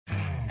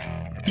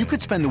You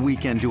could spend the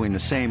weekend doing the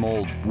same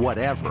old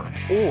whatever,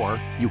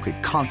 or you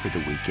could conquer the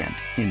weekend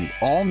in the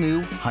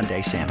all-new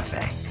Hyundai Santa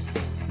Fe.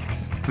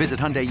 Visit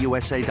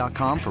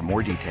HyundaiUSA.com for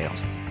more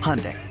details.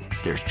 Hyundai,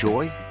 there's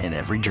joy in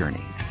every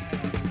journey.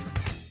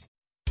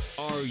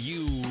 Are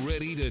you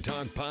ready to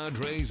talk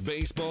Padres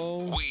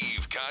baseball?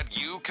 We've got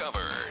you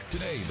covered.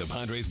 Today, the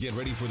Padres get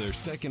ready for their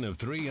second of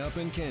 3 up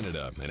in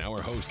Canada. And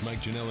our host,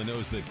 Mike Janella,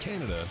 knows that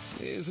Canada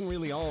isn't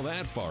really all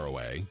that far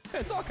away.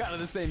 It's all kind of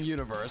the same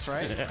universe,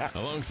 right?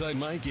 Alongside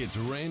Mike, it's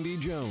Randy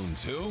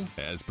Jones, who,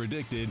 as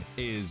predicted,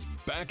 is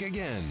back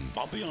again.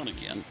 I'll be on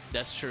again.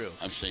 That's true.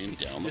 I'm saying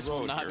down the This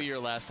road. will not here. be your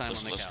last time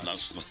on the couch.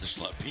 Let's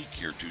not peak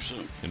here too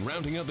soon. And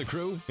rounding out the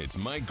crew, it's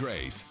Mike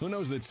Grace, who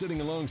knows that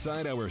sitting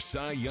alongside our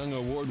Cy Young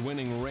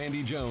Award-winning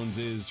Randy Jones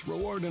is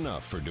reward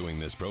enough for doing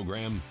this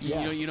program.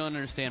 You don't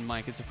understand,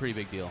 Mike. It's a pretty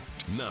big deal.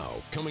 Now,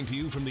 coming to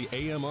you from the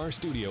AMR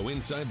studio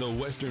inside the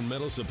Western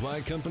Metal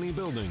Supply Company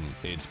building,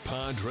 it's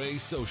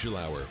Padres Social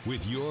Hour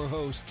with your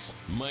hosts,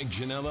 Mike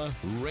Janella,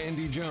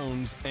 Randy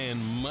Jones,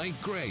 and Mike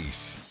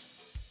Grace.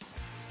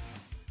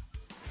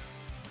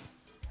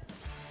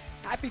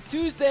 Happy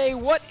Tuesday.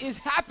 What is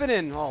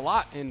happening? Well, a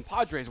lot in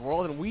Padres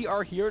world, and we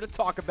are here to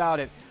talk about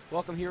it.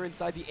 Welcome here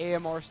inside the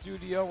AMR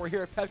studio. We're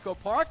here at Petco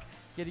Park,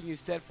 getting you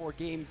set for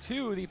Game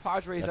 2. The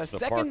Padres' That's the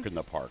second park in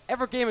the park.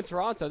 ever game in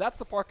Toronto. That's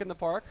the park in the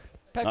park.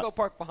 Petco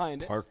Park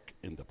behind it. Park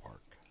in the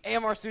park.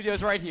 AMR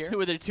studios right here.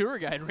 With their tour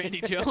guide,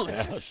 Randy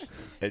Jones. Yes.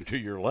 And to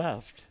your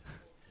left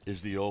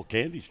is the old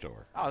candy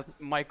store. Oh,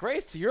 Mike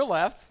Grace to your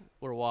left.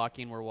 We're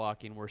walking,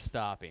 we're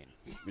stopping.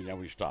 Now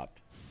we stopped.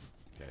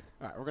 Okay.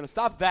 All right, we're going to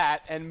stop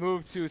that and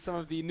move to some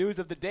of the news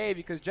of the day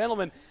because,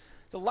 gentlemen,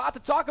 there's a lot to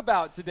talk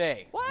about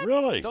today. What?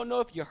 Really? Don't know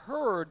if you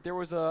heard, there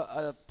was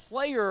a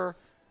player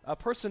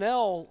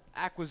personnel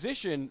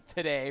acquisition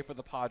today for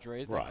the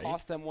Padres that Right.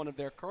 cost them one of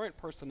their current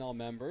personnel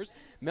members.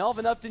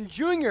 Melvin Upton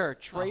Jr.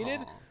 traded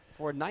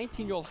for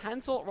 19-year-old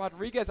Hansel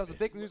Rodriguez. That was the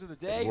big news of the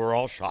day. We're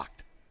all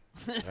shocked.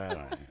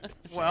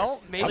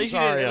 Well, maybe I'm you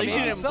sorry, didn't, I'm maybe not.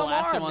 you didn't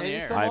blast him on the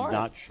maybe air. some I'm are.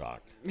 not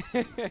shocked.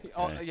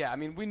 Yeah, I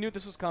mean, we knew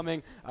this was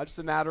coming. Just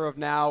a matter of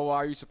now,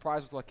 are you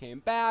surprised with what came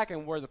back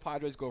and where the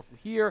Padres go from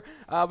here?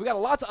 We got a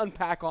lot to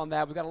unpack on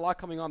that. We got a lot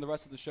coming on the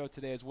rest of the show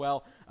today as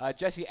well.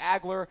 Jesse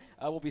Agler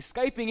will be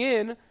Skyping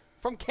in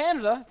from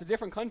Canada. It's a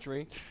different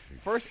country.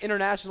 First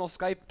international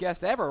Skype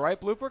guest ever,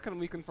 right, Blooper? Can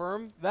we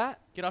confirm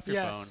that? Get off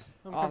your phone.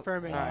 I'm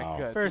confirming. All right,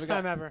 good. First So we got-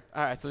 time ever.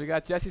 All right, so we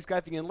got Jesse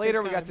Skyping in later.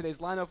 Good We got time. today's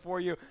lineup for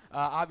you.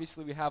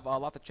 Obviously, we have a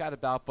lot to chat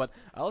about, but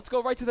let's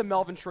go right to the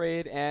Melvin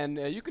trade, and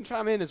you can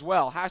chime in as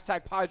well.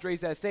 Hashtag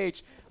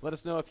PadresSH. Let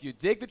us know if you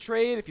dig the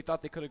trade, if you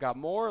thought they could have got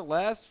more,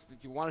 less,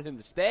 if you wanted him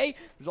to stay.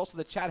 There's also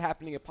the chat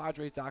happening at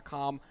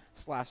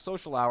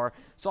Padres.com/social hour.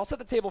 So I'll set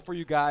the table for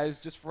you guys,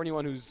 just for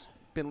anyone who's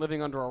been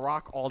living under a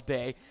rock all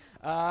day.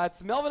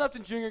 It's Melvin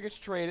Upton Jr. gets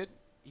traded.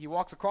 He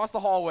walks across the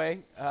hallway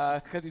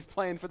because he's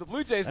playing for the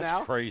Blue Jays That's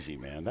now. crazy,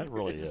 man. That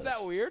really is. Isn't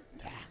that weird?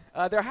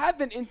 There have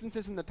been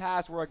instances in the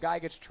past where a guy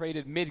gets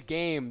traded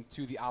mid-game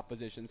to the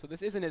opposition, so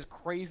this isn't as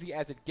crazy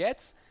as it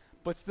gets,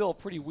 but still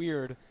pretty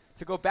weird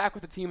to go back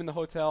with the team in the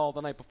hotel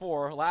the night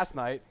before, last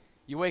night.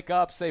 You wake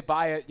up, say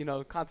bye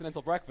at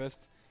continental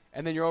breakfast,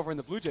 and then you're over in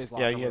the Blue Jays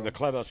locker Yeah, room. the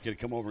clubhouse could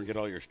come over and get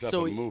all your stuff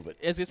So, and move it.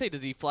 as I say,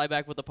 does he fly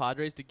back with the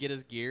Padres to get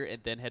his gear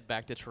and then head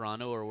back to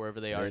Toronto or wherever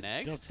they are I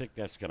next? don't think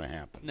that's going to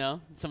happen.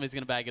 No? Somebody's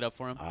going to bag it up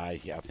for him? I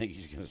think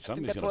he's going to. I think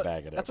Somebody's that's going to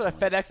bag it up. That's what a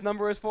for him. FedEx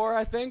number is for,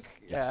 I think.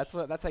 Yeah, Yes.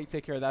 that's how you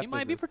take care of that He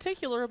might be business.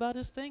 particular about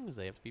his things.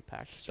 They have to be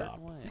packed a Stop.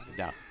 certain way.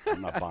 No,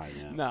 I'm not buying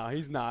that. No,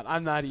 he's not.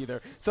 I'm not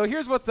either. So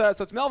here's what's so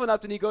it's Melvin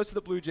Upton. He goes to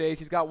the Blue Jays.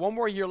 He's got one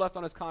more year left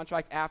on his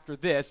contract after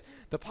this.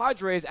 The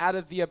Padres, out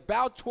of the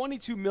about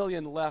 $22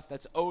 million left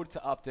that's owed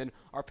to Upton,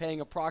 are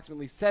paying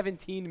approximately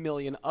 $17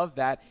 million of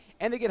that,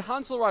 and they get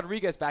Hansel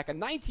Rodriguez back, a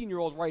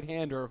 19-year-old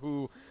right-hander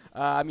who,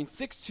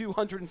 6'2",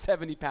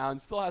 170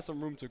 pounds, still has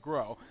some room to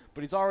grow,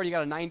 but he's already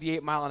got a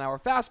 98-mile-an-hour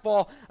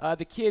fastball.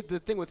 The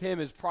thing with him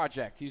is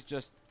project. He's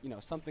just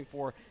something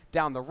for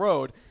down the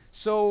road.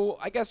 So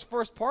I guess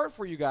first part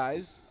for you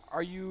guys,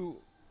 are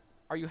you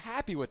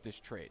happy with this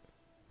trade?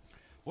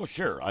 Well,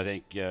 sure. I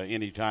think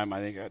anytime.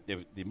 I think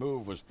the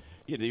move was,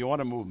 you want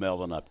to move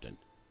Melvin Upton,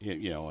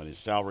 and his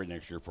salary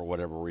next year for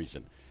whatever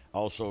reason.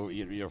 Also,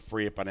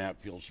 free up an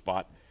outfield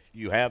spot.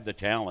 You have the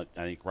talent,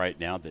 I think, right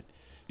now that,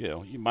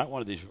 you might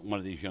one of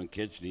these young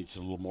kids needs a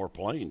little more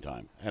playing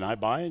time, and I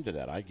buy into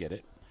that. I get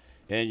it.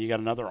 And you got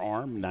another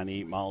arm,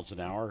 98 miles an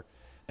hour.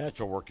 That's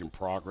a work in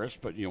progress,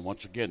 but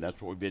once again,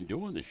 that's what we've been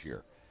doing this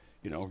year.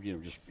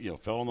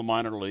 Fell in the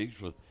minor leagues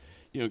with,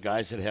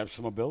 guys that have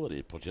some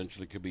ability.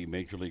 Potentially could be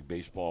Major League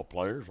Baseball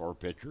players or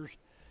pitchers,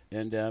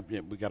 and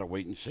we got to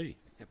wait and see.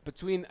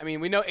 We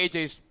know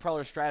AJ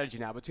Preller's strategy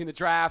now. Between the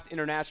draft,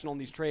 international,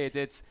 and these trades,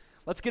 it's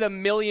let's get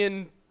 1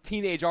 million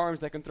teenage arms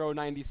that can throw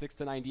 96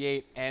 to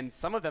 98, and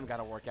some of them got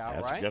to work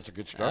out, right? That's a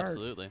good start.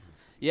 Absolutely.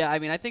 Yeah,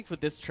 I think with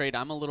this trade,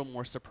 I'm a little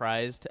more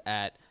surprised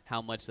at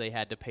how much they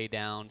had to pay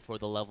down for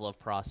the level of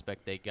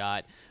prospect they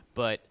got.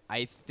 But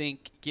I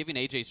think, given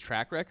AJ's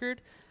track record,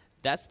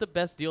 that's the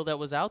best deal that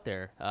was out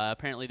there.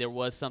 Apparently, there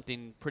was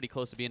something pretty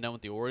close to being done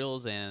with the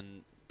Orioles,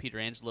 and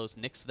Pietrangelo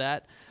nixed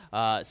that.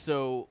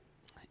 So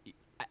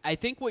I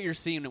think what you're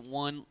seeing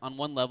on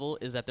one level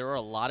is that there are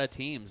a lot of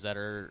teams that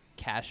are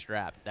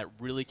cash-strapped that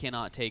really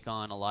cannot take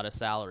on a lot of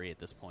salary at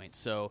this point.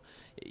 So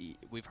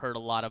we've heard a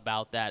lot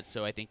about that.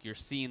 So I think you're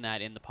seeing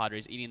that in the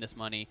Padres eating this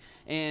money.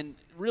 And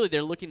really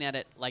they're looking at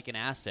it like an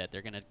asset.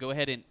 They're going to go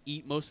ahead and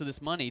eat most of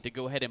this money to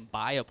go ahead and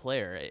buy a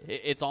player.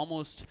 It's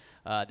almost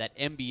that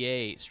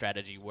NBA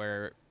strategy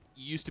where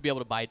you used to be able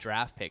to buy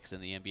draft picks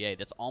in the NBA.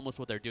 That's almost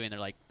what they're doing. They're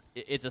like,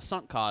 it's a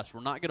sunk cost.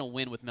 We're not going to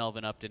win with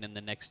Melvin Upton in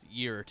the next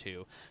year or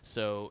two.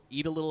 So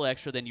eat a little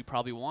extra than you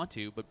probably want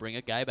to, but bring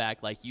a guy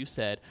back, like you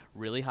said,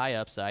 really high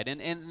upside.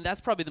 And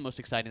that's probably the most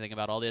exciting thing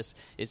about all this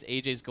is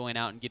AJ's going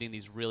out and getting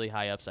these really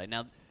high upside.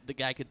 Now, the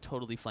guy could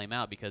totally flame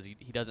out because he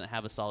doesn't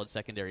have a solid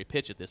secondary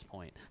pitch at this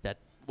point. That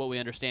what we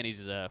understand,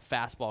 he's a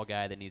fastball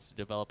guy that needs to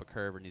develop a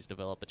curve or needs to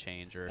develop a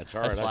change or a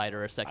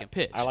slider or a second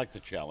pitch. I like the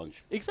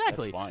challenge.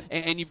 Exactly. That's fine.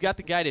 And you've got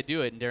the guy to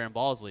do it in Darren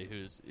Balsley,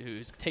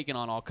 who's taken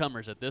on all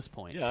comers at this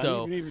point. Yeah,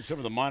 so even some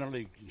of the minor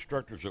league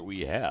instructors that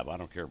we have, I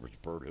don't care if it's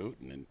Bert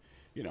Hooten, and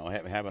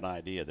have an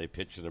idea. They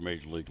pitch at a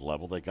major league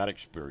level. They got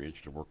experience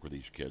to work with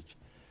these kids,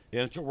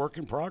 and it's a work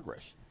in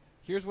progress.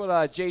 Here's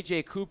what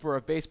J.J. Cooper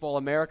of Baseball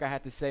America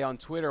had to say on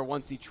Twitter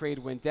once the trade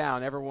went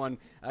down. Everyone,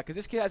 because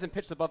this kid hasn't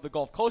pitched above the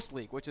Gulf Coast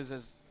League, which is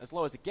as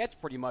low as it gets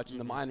pretty much in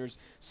the minors.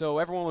 So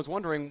everyone was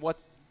wondering what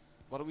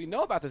do we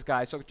know about this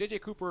guy? So J.J.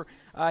 Cooper,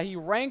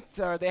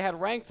 they had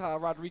ranked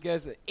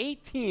Rodriguez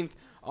 18th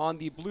on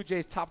the Blue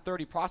Jays top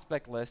 30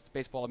 prospect list.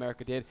 Baseball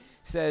America did.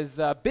 Says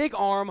big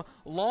arm,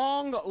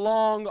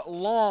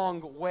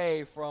 long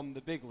way from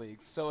the big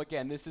leagues. So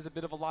again, this is a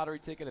bit of a lottery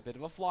ticket, a bit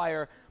of a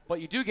flyer, but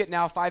you do get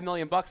now $5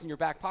 million in your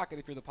back pocket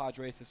if you're the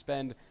Padres to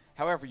spend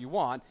however you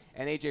want.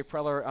 And A.J.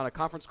 Preller on a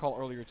conference call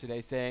earlier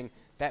today saying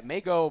that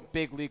may go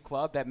big league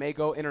club, that may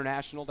go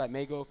international, that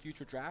may go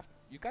future draft.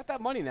 You got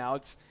that money now.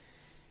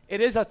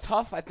 It is a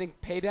tough, I think,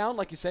 pay down.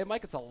 Like you say,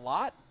 Mike, it's a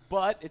lot,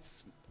 but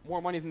it's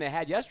more money than they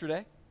had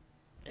yesterday.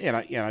 And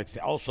I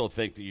also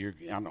think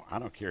that I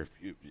don't care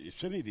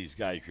if any of these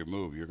guys you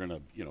move, you're going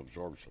to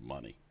absorb some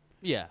money.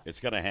 Yeah, it's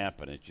going to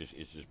happen. It's just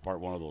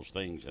one of those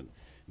things. And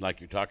like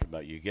you're talking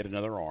about, you get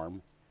another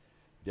arm,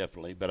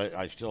 definitely. But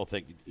I still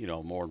think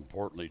more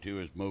importantly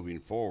too is moving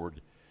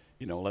forward.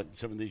 Letting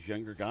some of these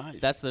younger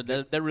guys.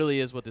 That really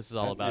is what this is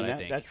all about. I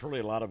think that's really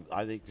a lot of.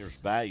 I think there's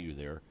value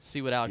there.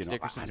 See what Alex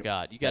Dickerson's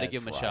got. You got to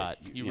give him a shot.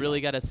 You really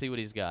got to see what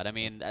he's got. I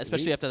mean,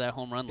 especially after that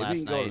home run last night.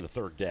 He can go to the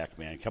third deck,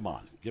 man. Come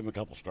on, give him a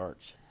couple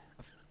starts.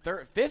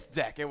 Fifth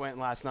deck it went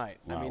last night.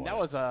 Wow, I mean, that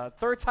was a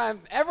third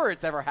time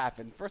it's ever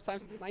happened. First time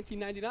since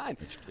 1999.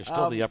 It's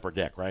still the upper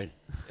deck, right?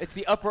 It's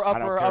the upper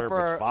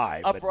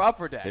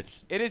deck.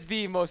 It is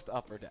the most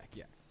upper deck,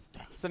 yeah.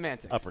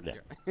 Semantics. Upper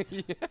deck.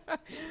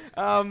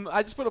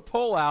 I just put a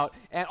poll out,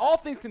 and all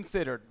things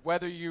considered,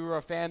 whether you're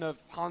a fan of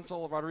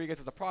Hansel Rodriguez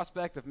as a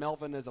prospect, of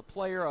Melvin as a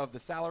player, of the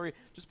salary,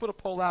 just put a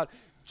poll out.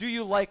 Do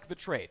you like the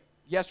trade?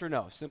 Yes or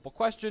no? Simple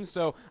question.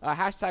 So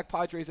hashtag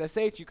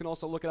PadresSH. You can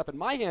also look it up in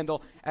my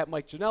handle at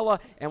Mike Janella,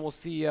 and we'll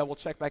see. We'll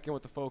check back in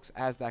with the folks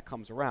as that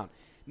comes around.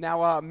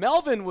 Now,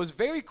 Melvin was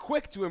very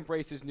quick to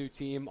embrace his new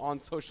team on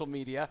social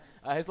media.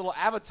 His little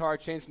avatar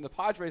changed from the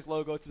Padres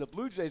logo to the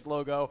Blue Jays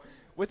logo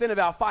within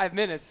about 5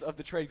 minutes of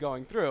the trade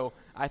going through.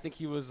 I think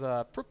he was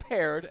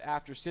prepared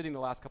after sitting the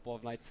last couple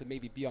of nights to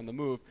maybe be on the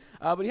move.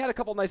 But he had a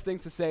couple nice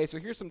things to say. So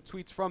here's some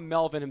tweets from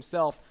Melvin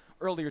himself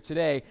earlier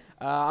today.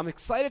 I'm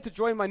excited to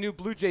join my new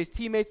Blue Jays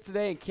teammates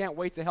today and can't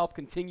wait to help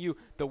continue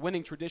the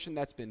winning tradition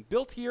that's been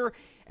built here.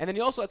 And then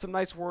he also had some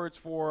nice words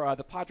for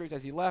the Padres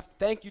as he left.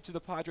 Thank you to the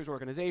Padres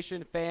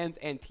organization, fans,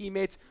 and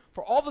teammates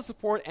for all the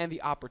support and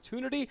the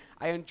opportunity.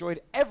 I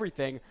enjoyed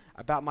everything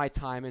about my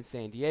time in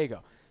San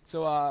Diego.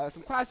 So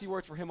some classy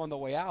words for him on the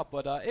way out,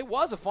 but it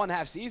was a fun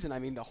half season. I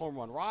mean, the home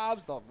run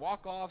robs, the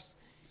walk-offs.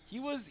 He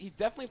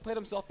definitely played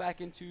himself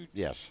back into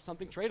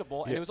something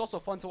tradable, and it was also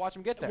fun to watch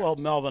him get there. Well,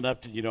 Melvin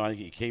Upton, I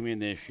think he came in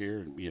this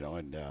year,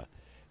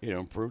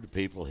 and proved to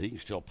people he can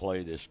still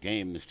play this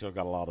game. He's still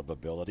got a lot of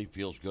ability,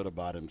 feels good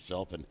about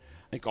himself, and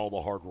I think all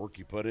the hard work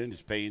he put in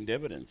is paying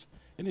dividends.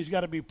 And he's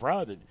got to be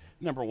proud that,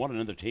 number one,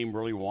 another team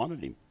really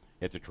wanted him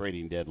at the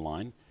trading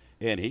deadline,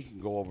 and he can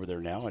go over there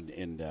now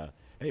and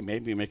hey,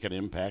 maybe make an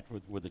impact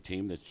with a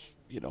team that's,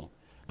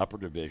 upper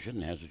division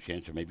and has a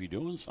chance of maybe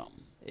doing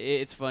something.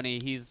 It's funny.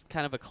 He's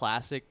kind of a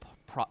classic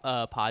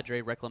Padre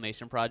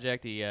reclamation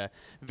project. He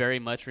very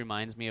much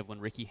reminds me of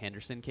when Ricky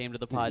Henderson came to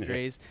the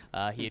Padres.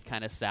 He had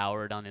kind of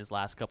soured on his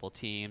last couple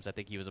teams. I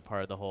think he was a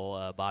part of the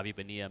whole Bobby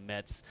Bonilla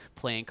Mets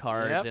playing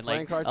cards. And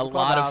a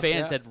lot of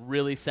fans had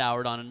really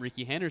soured on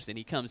Ricky Henderson.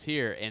 He comes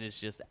here and is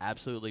just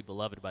absolutely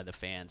beloved by the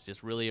fans,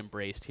 just really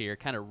embraced here,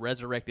 kind of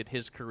resurrected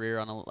his career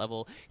on a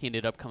level. He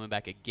ended up coming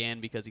back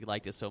again because he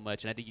liked it so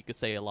much. And I think you could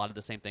say a lot of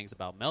the same things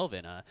about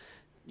Melvin.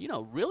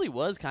 really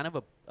was kind of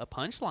a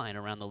punchline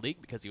around the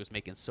league because he was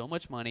making so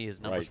much money.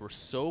 His numbers were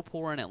so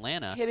poor in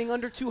Atlanta. Hitting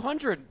under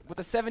 200 with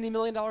a $70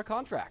 million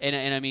contract.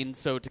 And I mean,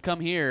 so to come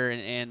here,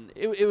 and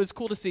it was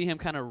cool to see him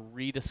kind of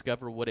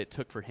rediscover what it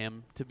took for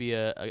him to be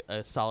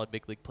a solid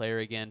big league player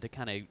again, to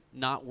kind of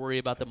not worry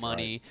about the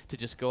money, to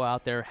just go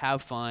out there,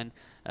 have fun.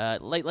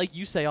 Like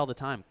you say all the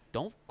time,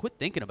 don't quit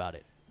thinking about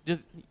it.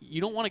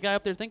 You don't want a guy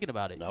up there thinking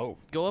about it. No.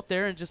 Go up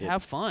there and just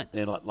have fun.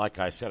 And like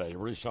I said, I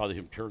really saw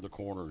him turn the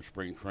corner in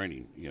spring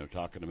training,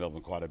 talking to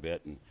Melvin quite a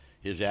bit, and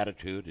his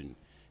attitude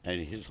and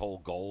his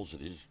whole goals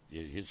and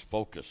his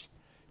focus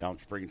down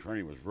spring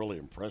training was really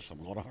impressive.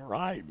 I'm going, all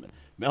right,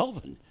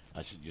 Melvin.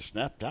 I said, you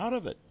snapped out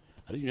of it.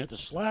 I didn't even have to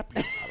slap you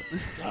out of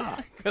it.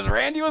 God. Because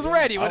Randy was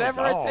ready,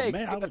 whatever it takes.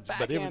 Man,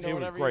 but it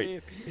was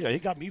great. He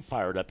got me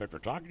fired up after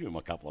talking to him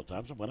a couple of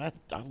times. I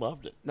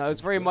loved it. No, it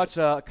was very much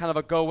a kind of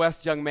a go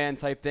west young man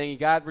type thing. He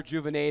got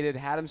rejuvenated,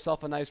 had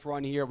himself a nice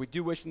run here. We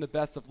do wish him the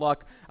best of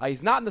luck.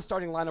 He's not in the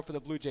starting lineup for the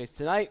Blue Jays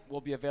tonight.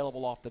 Will be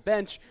available off the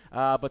bench.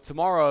 But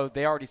tomorrow,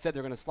 they already said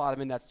they're going to slot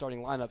him in that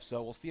starting lineup.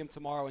 So we'll see him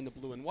tomorrow in the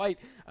blue and white.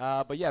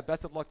 But yeah,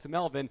 best of luck to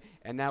Melvin.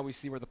 And now we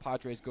see where the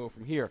Padres go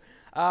from here.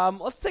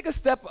 Let's take a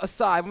step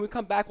aside. When we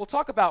come back, we'll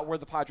talk about where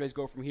the Padres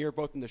go from here,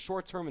 both in the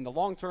short term and the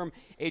long term.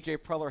 A.J.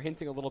 Preller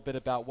hinting a little bit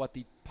about what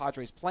the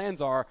Padres'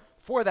 plans are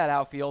for that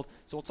outfield.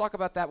 So we'll talk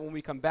about that when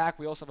we come back.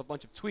 We also have a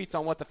bunch of tweets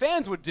on what the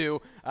fans would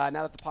do now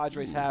that the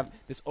Padres have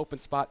this open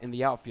spot in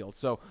the outfield.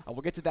 So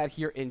we'll get to that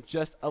here in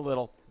just a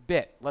little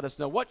bit. Let us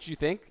know what you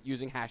think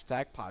using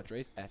hashtag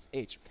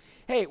PadresSH.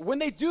 Hey, when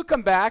they do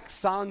come back,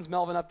 sans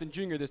Melvin Upton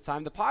Jr. this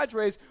time, the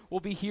Padres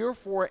will be here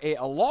for a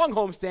long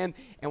homestand,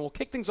 and we'll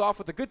kick things off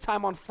with a good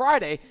time on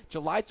Friday,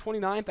 July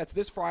 29th. That's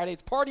this Friday.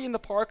 It's Party in the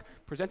Park,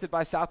 presented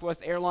by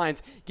Southwest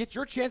Airlines. Get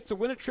your chance to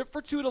win a trip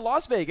for two to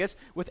Las Vegas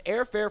with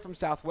airfare from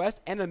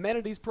Southwest and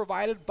amenities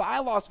provided by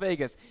Las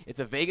Vegas. It's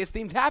a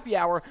Vegas-themed happy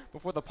hour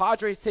before the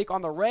Padres take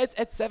on the Reds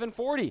at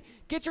 7:40.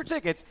 Get your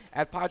tickets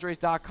at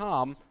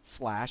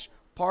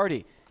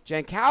Padres.com/party.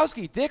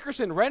 Jankowski,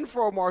 Dickerson,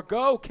 Renfroe,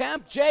 Margot,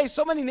 Kemp, Jay,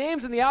 so many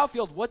names in the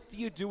outfield. What do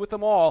you do with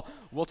them all?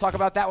 We'll talk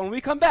about that when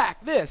we come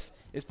back. This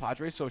is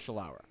Padres Social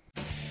Hour.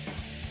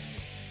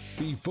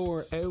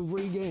 Before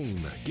every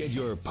game, get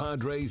your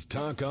Padres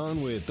talk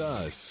on with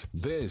us.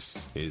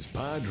 This is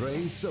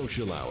Padres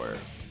Social Hour.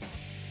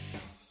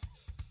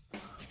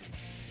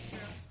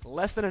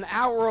 Less than an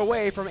hour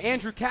away from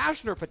Andrew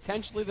Cashner,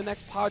 potentially the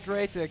next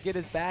Padre to get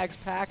his bags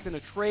packed in a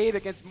trade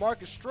against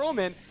Marcus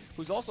Stroman,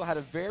 who's also had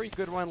a very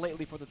good run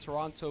lately for the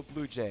Toronto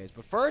Blue Jays.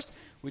 But first,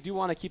 we do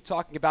want to keep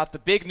talking about the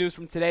big news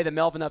from today, the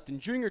Melvin Upton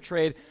Jr.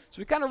 trade. So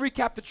we kind of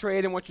recapped the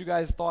trade and what you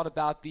guys thought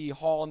about the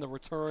haul and the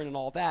return and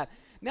all that.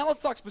 Now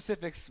let's talk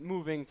specifics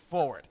moving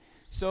forward.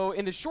 So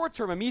in the short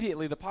term,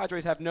 immediately, the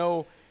Padres have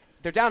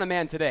they're down a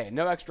man today,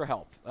 no extra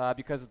help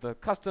because of the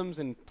customs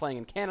and playing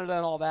in Canada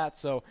and all that.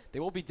 So they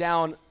will be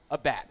down a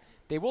bat.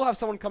 They will have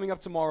someone coming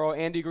up tomorrow.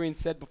 Andy Green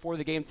said before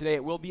the game today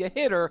it will be a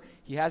hitter.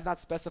 He has not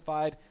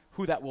specified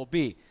who that will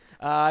be.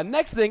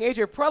 Next thing,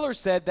 A.J. Preller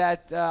said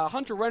that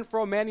Hunter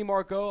Renfroe, Manny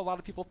Margot, a lot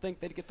of people think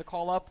they'd get the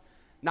call up.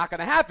 Not going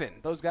to happen.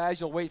 Those guys,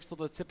 you'll wait till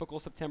the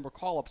typical September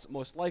call-ups,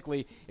 most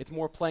likely. It's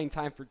more playing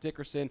time for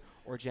Dickerson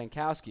or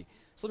Jankowski.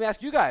 So let me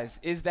ask you guys,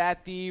 is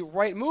that the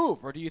right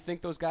move? Or do you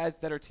think those guys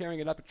that are tearing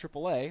it up at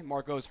AAA,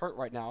 Margot's hurt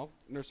right now,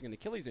 nursing an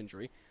Achilles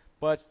injury,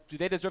 but do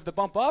they deserve the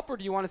bump up, or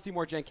do you want to see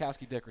more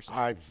Jankowski-Dickerson?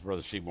 I'd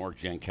rather see more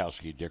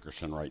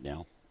Jankowski-Dickerson right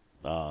now.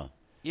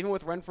 Even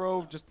with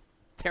Renfroe just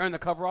tearing the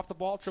cover off the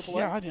ball,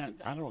 AAA? Yeah,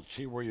 I don't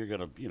see where you're going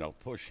to,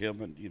 push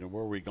him and,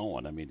 where are we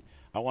going? I mean,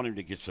 I want him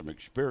to get some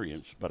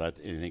experience, but I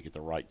think at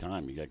the right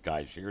time. You got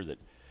guys here that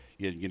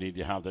you need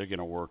to how they're going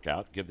to work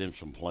out, give them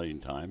some playing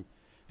time,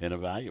 and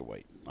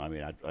evaluate. I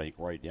mean, I think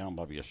right now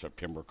maybe a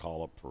September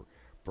call-up for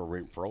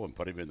Renfroe and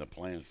put him in the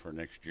plans for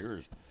next year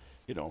is,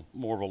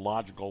 more of a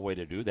logical way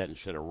to do that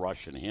instead of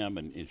rushing him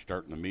and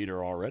starting the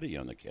meter already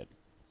on the kid.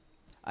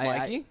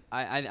 Mikey?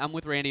 I'm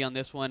with Randy on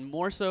this one.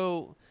 More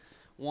so,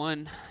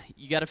 one,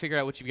 you got to figure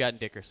out what you've got in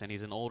Dickerson.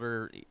 He's an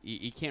older –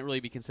 he can't really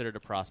be considered a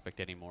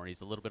prospect anymore.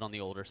 He's a little bit on the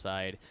older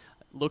side.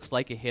 Looks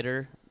like a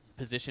hitter.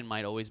 Position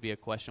might always be a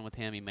question with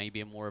him. He may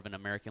be more of an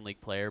American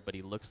League player, but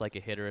he looks like a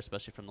hitter,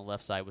 especially from the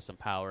left side with some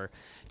power.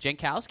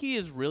 Jankowski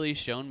has really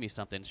shown me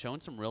something, shown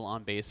some real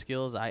on-base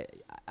skills. I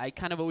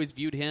kind of always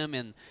viewed him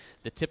in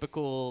the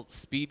typical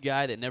speed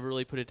guy that never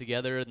really put it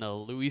together, and the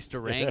Luis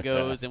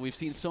Durangos, and we've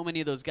seen so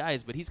many of those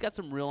guys, but he's got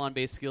some real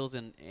on-base skills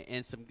and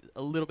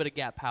a little bit of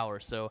gap power.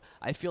 So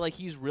I feel like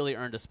he's really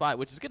earned a spot,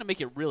 which is going to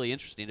make it really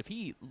interesting. If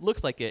he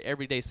looks like an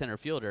everyday center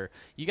fielder,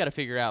 you got to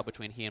figure out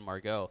between he and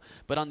Margot.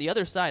 But on the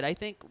other side, I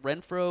think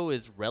Renfroe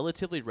is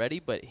relatively ready,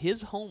 but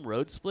his home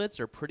road splits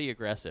are pretty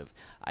aggressive.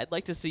 I'd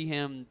like to see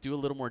him do a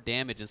little more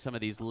damage in some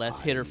of these less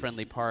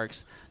hitter-friendly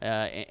parks,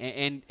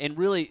 and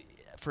really,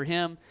 for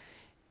him,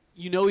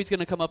 he's going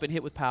to come up and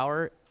hit with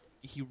power.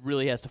 He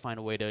really has to find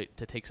a way to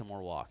take some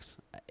more walks.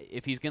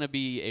 If he's going to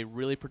be a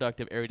really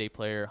productive everyday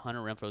player,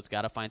 Hunter Renfroe's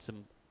got to find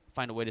some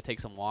find a way to take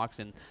some walks,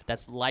 and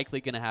that's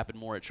likely going to happen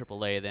more at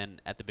AAA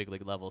than at the big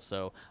league level.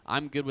 So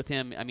I'm good with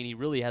him. I mean, he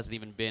really hasn't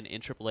even been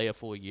in AAA a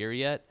full year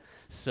yet,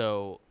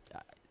 so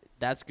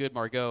that's good.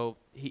 Margot,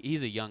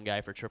 he's a young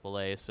guy for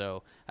AAA,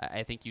 so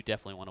I think you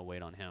definitely want to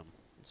wait on him.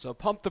 So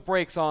pump the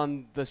brakes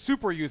on the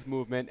super youth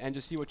movement and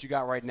just see what you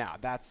got right now.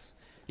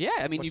 Yeah,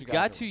 I mean, you've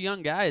got two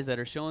young guys that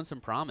are showing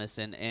some promise,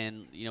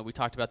 and we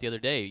talked about the other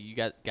day, you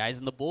got guys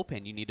in the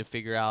bullpen you need to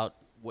figure out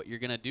what you're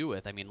going to do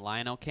with. I mean,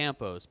 Lionel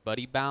Campos,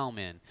 Buddy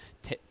Bauman,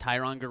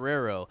 Tyron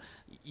Guerrero.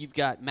 You've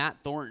got Matt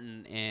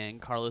Thornton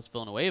and Carlos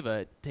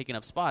Villanueva taking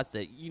up spots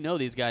that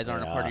these guys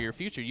aren't a part of your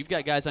future. You've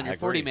got guys on your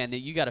 40-man that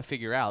you got to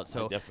figure out.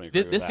 So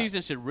this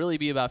season should really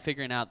be about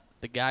figuring out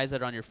the guys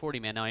that are on your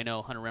 40-man. Now, I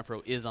know Hunter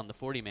Renfroe is on the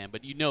 40-man,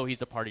 but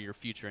he's a part of your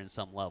future in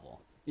some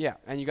level. Yeah,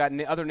 and you got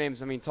other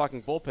names. I mean,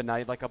 talking bullpen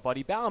now, like a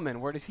Buddy Bauman.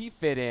 Where does he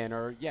fit in?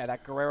 Or,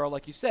 that Guerrero,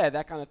 like you said,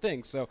 that kind of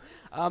thing. So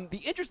the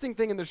interesting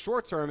thing in the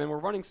short term, and we're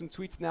running some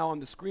tweets now on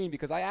the screen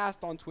because I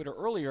asked on Twitter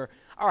earlier,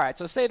 all right,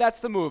 so say that's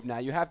the move now.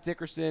 You have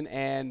Dickerson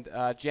and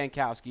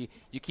Jankowski.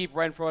 You keep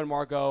Renfroe and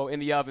Margot in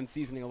the oven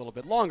seasoning a little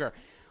bit longer.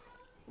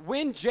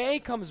 When Jay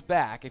comes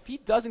back, if he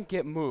doesn't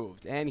get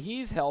moved and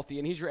he's healthy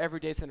and he's your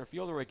everyday center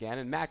fielder again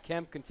and Matt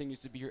Kemp continues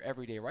to be your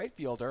everyday right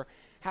fielder,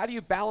 how do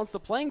you balance the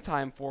playing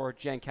time for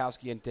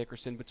Jankowski and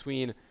Dickerson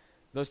between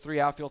those three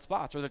outfield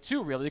spots? Or the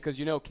two, really, because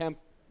Kemp,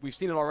 we've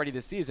seen it already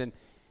this season,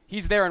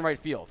 he's there in right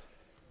field,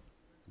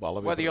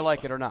 whether you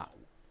like it or not.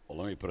 Well,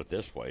 let me put it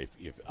this way.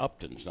 If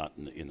Upton's not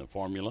in the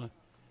formula,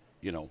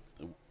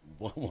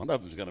 one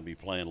of them's going to be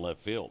playing left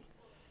field.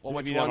 Well,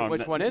 which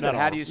one is it?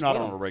 How do you split Not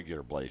them? on a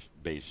regular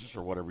basis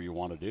or whatever you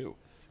want to do.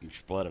 You can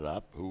split it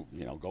up.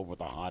 Go with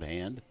a hot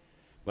hand.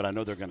 But I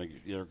know they're going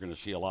to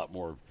see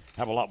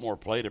have a lot more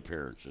plate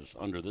appearances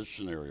under this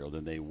scenario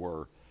than they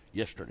were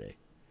yesterday.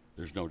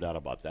 There's no doubt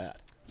about that.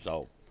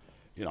 So,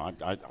 because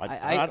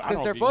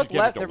they're both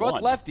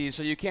lefties,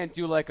 so you can't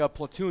do like a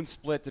platoon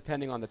split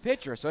depending on the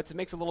pitcher. So it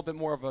makes a little bit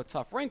more of a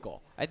tough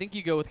wrinkle. I think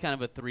you go with kind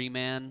of a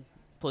 3-man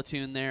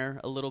platoon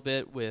there a little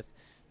bit with.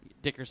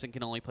 Dickerson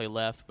can only play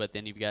left, but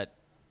then you've got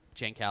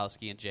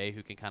Jankowski and Jay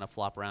who can kind of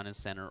flop around in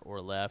center or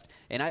left.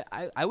 And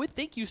I would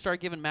think you start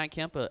giving Matt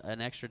Kemp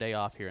an extra day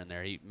off here and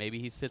there. Maybe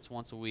he sits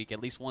once a week,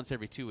 at least once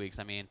every 2 weeks.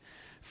 I mean,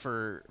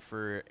 for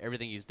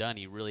everything he's done,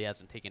 he really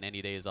hasn't taken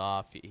any days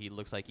off. He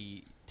looks like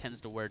he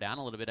tends to wear down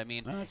a little bit. I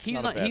mean,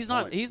 he's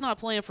not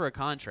playing for a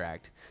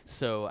contract.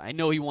 So I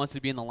know he wants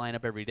to be in the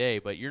lineup every day,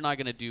 but you're not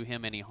going to do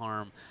him any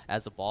harm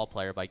as a ball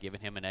player by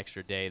giving him an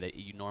extra day that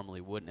you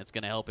normally wouldn't. It's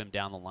going to help him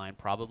down the line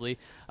probably.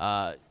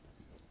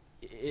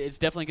 It's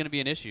definitely going to be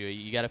an issue.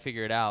 You got to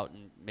figure it out,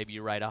 and maybe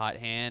you ride a hot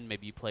hand.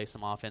 Maybe you play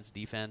some offense,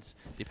 defense,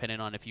 depending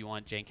on if you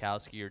want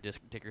Jankowski or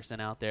Dickerson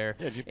out there.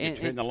 Yeah,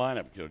 in the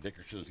lineup,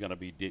 Dickerson's going to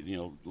be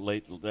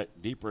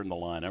deeper in the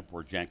lineup,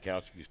 where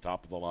Jankowski's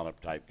top of the lineup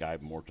type guy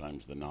more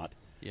times than not.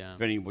 Yeah,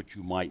 depending on what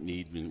you might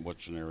need in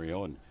what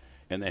scenario,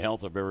 and the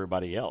health of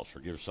everybody else, or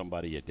give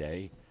somebody a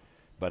day.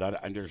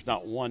 But there's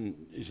not one.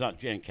 It's not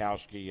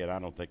Jankowski, and I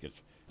don't think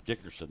it's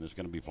Dickerson that's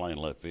going to be playing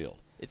left field.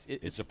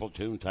 It's a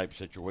platoon type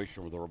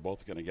situation where they're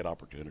both going to get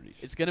opportunities.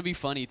 It's going to be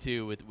funny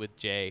too with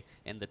Jay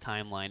and the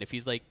timeline. If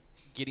he's like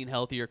getting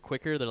healthier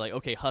quicker, they're like,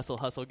 okay, hustle,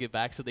 get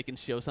back so they can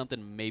show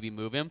something, maybe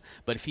move him.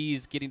 But if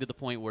he's getting to the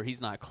point where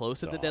he's not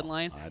close at the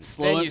deadline,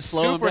 slow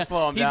him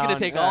down. He's going to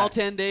take all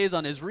 10 days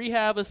on his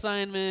rehab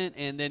assignment,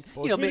 and then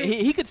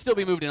he could still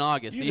be moved in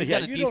August. He's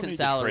got a decent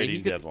salary.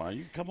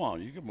 Deadline. Come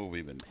on, you can move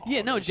him in August.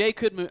 Yeah, no, Jay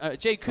could move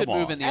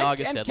in the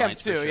August and deadline. Kemp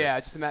too. Sure.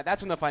 Yeah,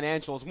 that's when the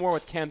financials more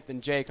with Kemp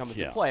than Jay come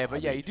into play.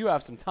 But you do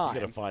have some time.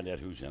 You got to find out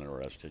who's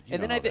interested.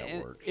 And then I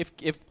think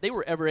if they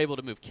were ever able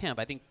to move Kemp,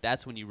 I think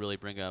that's when you really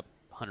bring up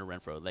Hunter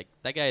Renfroe. Like,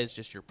 that guy is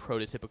just your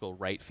prototypical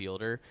right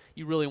fielder.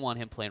 You really want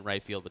him playing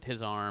right field with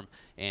his arm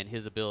and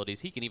his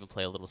abilities. He can even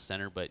play a little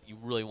center, but you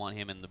really want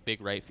him in the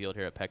big right field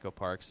here at Petco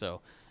Park.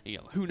 So,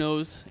 who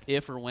knows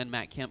if or when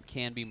Matt Kemp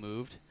can be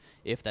moved,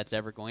 if that's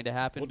ever going to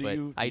happen.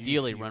 But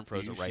ideally,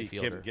 Renfroe's a right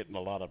fielder. Kemp getting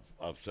a lot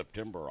of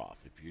September off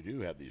if you do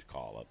have these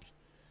call-ups.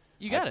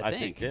 You got to think. I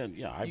think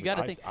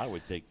then, I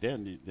would think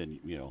then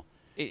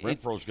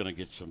Renfroe's going to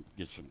get some.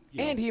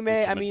 And he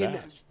may. I mean,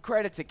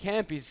 credit to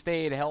Kemp, he's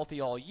stayed healthy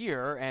all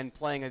year and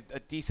playing a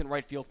decent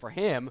right field for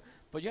him.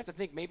 But you have to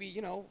think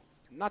maybe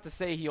not to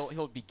say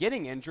he'll be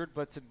getting injured,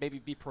 but to maybe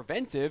be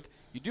preventive.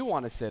 You do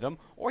want to sit him,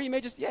 or he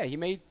may he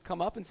may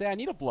come up and say, I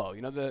need a blow.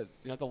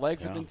 The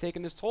legs have been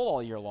taking this toll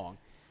all year long.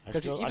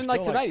 Because even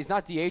like tonight, he's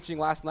not DHing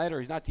last night, or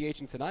he's not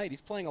DHing tonight.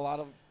 He's playing a lot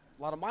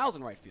of miles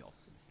in right field.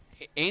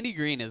 Andy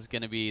Green is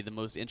going to be the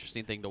most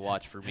interesting thing to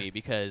watch for me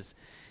because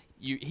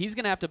he's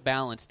going to have to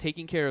balance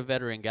taking care of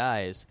veteran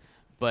guys,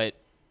 but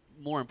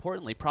more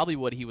importantly, probably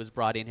what he was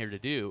brought in here to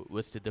do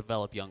was to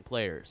develop young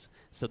players.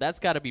 So that's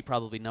got to be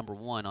probably number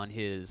one on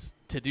his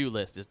to-do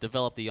list, is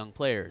develop the young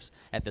players.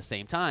 At the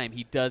same time,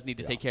 he does need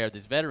to take care of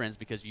these veterans,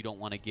 because you don't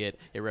want to get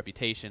a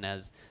reputation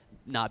as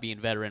not being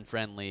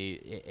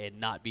veteran-friendly and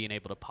not being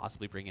able to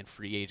possibly bring in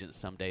free agents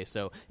someday.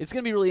 So it's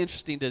going to be really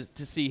interesting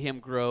to see him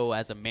grow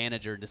as a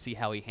manager and to see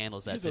how he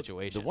handles that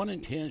situation. The one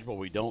intangible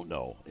we don't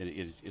know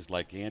is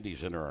like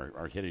Andy's in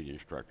our hitting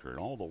instructor, and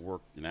all the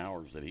work and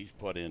hours that he's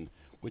put in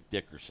with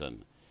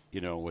Dickerson,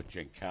 with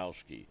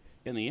Jankowski,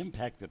 and the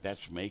impact that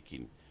that's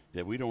making,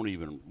 that we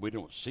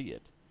don't see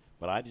it.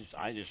 But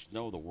I just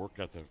know the work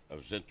ethic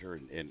of Zinter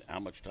and how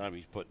much time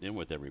he's putting in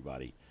with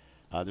everybody.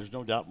 There's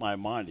no doubt in my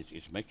mind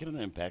it's making an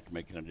impact,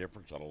 making a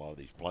difference on a lot of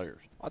these players.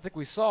 I think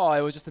we saw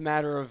it was just a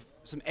matter of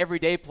some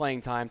everyday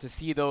playing time to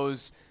see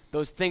those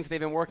things they've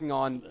been working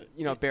on,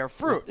 bear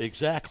fruit.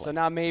 Exactly. So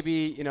now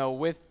maybe,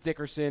 with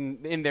Dickerson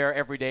in there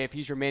every day, if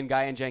he's your main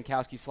guy and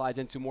Jankowski slides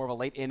into more of a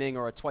late inning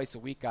or a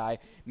twice-a-week guy,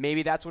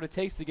 maybe that's what it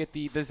takes to get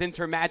the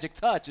Zinter magic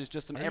touch, is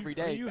just some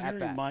everyday Are you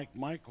at-bats. hearing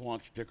Mike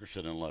wants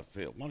Dickerson in left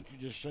field. Why don't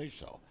you just say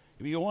so?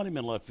 If you want him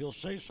in left field,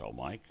 say so,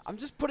 Mike. I'm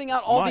just putting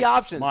out all the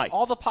options, Mike,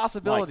 all the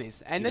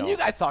possibilities, and then you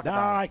guys talk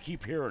about it. I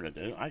keep hearing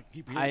it.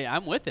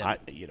 I'm with him.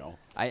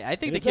 I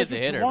think the kid's a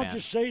hitter, Why man. don't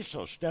you say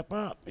so? Step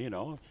up,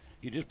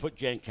 You just put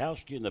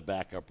Jankowski in the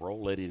backup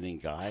role, late inning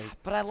guy.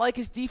 But I like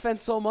his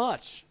defense so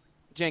much,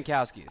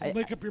 Jankowski's.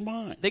 Make up your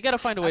mind. They got to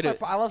find a way to.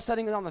 I love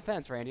setting it on the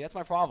fence, Randy. That's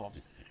my problem.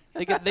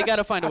 They got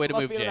to find a way to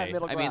love move being in that Jay.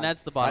 middle I mean, ground.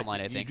 that's the bottom line.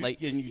 I think.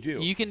 And you do.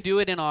 You can do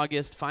it in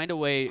August. Find a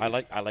way. I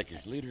like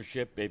his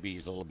leadership. Maybe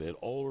he's a little bit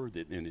older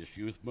in this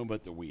youth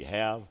movement that we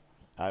have.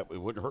 It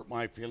wouldn't hurt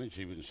my feelings if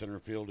he was in center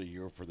field a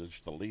year for the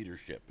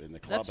leadership in the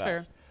clubhouse. That's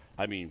fair.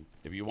 I mean,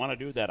 if you want to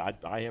do that,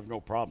 I have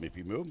no problem. If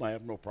you move him, I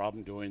have no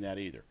problem doing that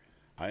either.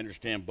 I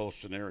understand both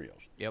scenarios.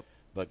 Yep.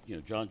 But,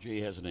 John Jay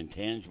has an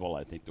intangible,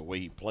 I think, the way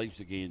he plays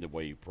the game, the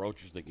way he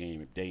approaches the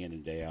game day in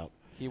and day out.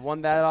 He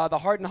won that the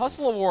Heart and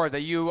Hustle Award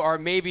that you are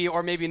maybe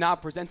or maybe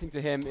not presenting to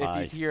him if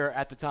he's here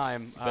at the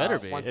time. Better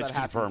be. Once It's that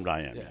happens. confirmed I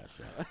am, Yeah. yes.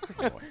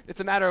 Anyway.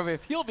 It's a matter of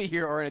if he'll be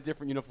here or in a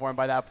different uniform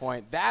by that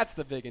point. That's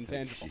the big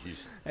intangible. Jeez.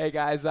 Hey,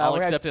 guys. I'll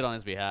accept it on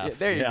his behalf. Yeah,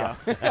 there you Yeah.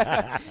 go.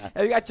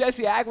 And we got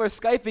Jesse Agler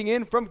Skyping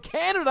in from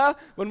Canada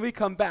when we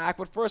come back.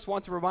 But first,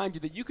 want to remind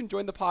you that you can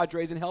join the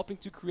Padres in helping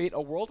to create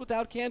a world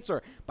without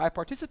cancer by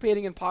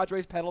participating in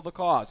Padres Pedal the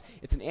Cause.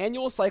 It's an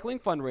annual cycling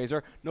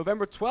fundraiser,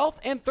 November 12th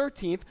and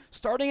 13th,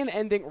 starting and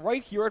ending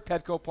right here at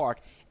Petco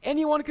Park.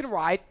 Anyone can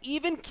ride,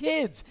 even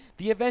kids.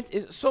 The event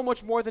is so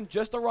much more than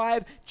just a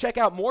ride. Check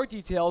out more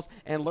details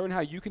and learn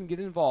how you can get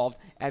involved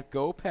at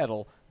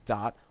gopedal.org.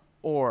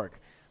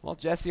 Well,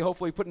 Jesse,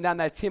 hopefully putting down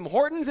that Tim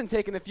Hortons and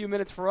taking a few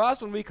minutes for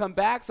us when we come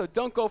back, so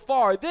don't go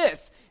far.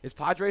 This is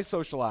Padres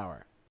Social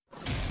Hour.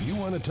 You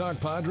want to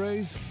talk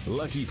Padres?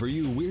 Lucky for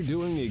you, we're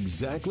doing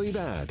exactly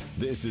that.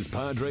 This is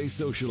Padres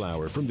Social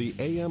Hour from the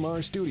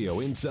AMR studio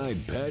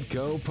inside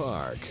Petco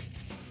Park.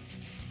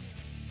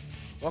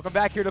 Welcome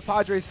back here to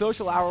Padres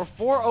Social Hour.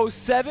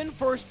 4:07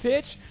 first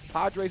pitch.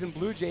 Padres and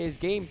Blue Jays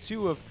game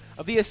 2 of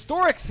the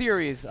historic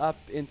series up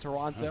in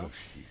Toronto.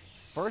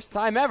 First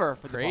time ever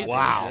for the Crazy. Padres.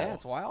 Wow. Yeah,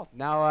 it's wild.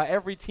 Now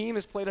every team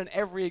has played on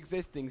every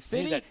existing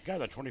city. That guy,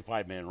 that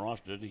 25-man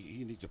roster,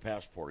 he needs a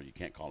passport. You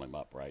can't call him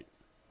up, right?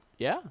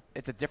 Yeah.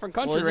 It's a different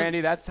country, Well,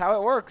 Randy. That's how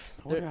it works.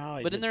 I wonder how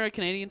he But did- isn't there a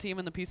Canadian team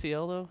in the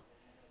PCL, though?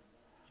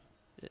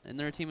 Isn't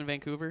there a team in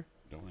Vancouver?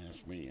 Don't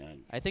ask me.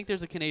 I think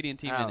there's a Canadian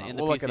team I don't know. in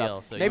the We'll look it PCL.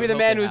 up. So Maybe you the would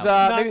man hope who's to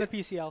have- Not maybe in the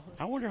PCL.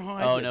 I wonder how Oh,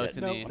 I did no, that. it's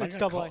in No, the. it's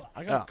double A.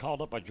 I got Oh.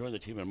 called up. I joined the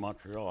team in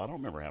Montreal. I don't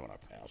remember having a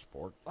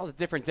passport. that was a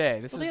different day.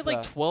 This Well, is they had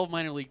like 12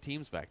 minor league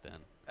teams back then.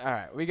 all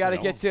right. We got to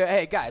No. get to.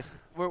 Hey guys,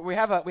 we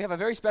have a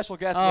very special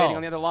guest Oh, waiting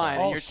on the other line,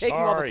 and Oh, you're taking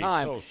all the sorry.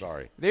 time. So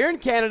sorry. They're in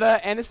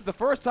Canada, and this is the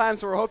first time,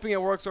 so we're hoping it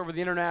works over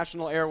the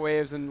international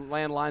airwaves and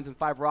landlines and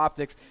fiber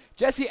optics.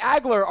 Jesse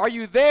Agler, are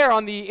you there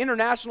on the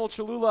international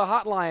Cholula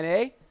hotline,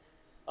 eh?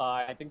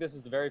 I think this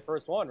is the very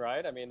first one,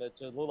 right? I mean, the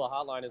Cholula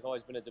hotline has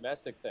always been a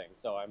domestic thing,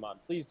 so I'm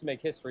pleased to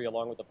make history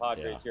along with the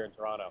Padres Yeah. here in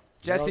Toronto.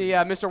 Jesse,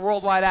 Mr.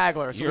 Worldwide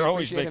Agler. So You're we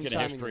always appreciate him making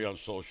chiming history in. on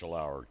Social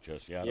Hour,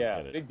 Jesse. I don't Yeah,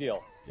 get it. big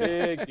deal.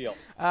 Big deal.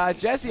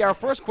 Jesse, our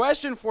first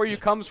question for you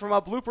comes from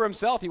Blooper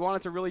himself. He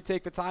wanted to really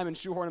take the time and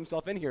shoehorn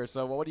himself in here.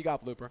 So, what do you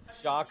got, Blooper?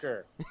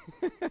 Shocker.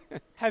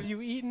 Have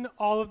you eaten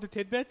all of the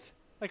tidbits?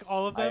 Like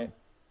all of them?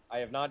 I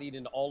have not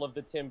eaten all of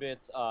the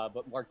Timbits,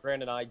 but Mark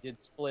Grant and I did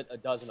split a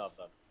dozen of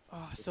them.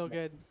 Oh, so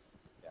good.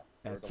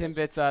 They were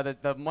Timbits,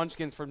 the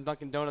Munchkins from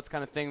Dunkin' Donuts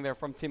kind of thing. They're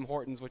from Tim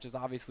Hortons, which is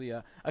obviously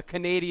a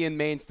Canadian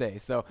mainstay.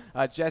 So,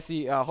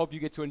 Jesse, hope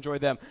you get to enjoy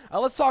them.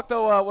 Let's talk,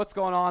 though, what's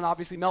going on.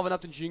 Obviously, Melvin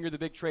Upton Jr., the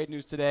big trade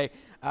news today.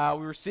 We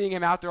were seeing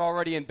him out there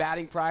already in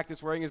batting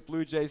practice, wearing his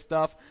Blue Jays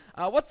stuff.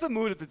 What's the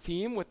mood of the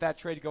team with that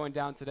trade going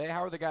down today?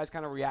 How are the guys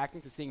kind of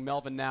reacting to seeing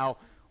Melvin now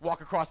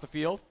walk across the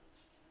field?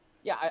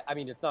 Yeah, I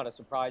mean, it's not a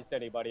surprise to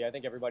anybody. I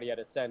think everybody had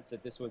a sense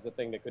that this was a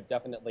thing that could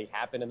definitely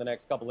happen in the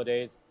next couple of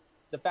days.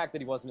 The fact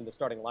that he wasn't in the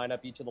starting lineup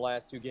each of the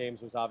last 2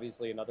 games was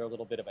obviously another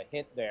little bit of a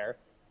hint there.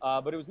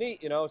 But it was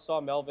neat,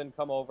 saw Melvin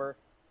come over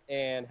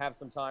and have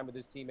some time with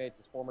his teammates,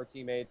 his former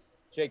teammates,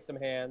 shake some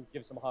hands,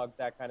 give some hugs,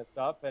 that kind of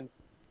stuff. And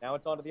now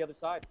it's on to the other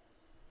side.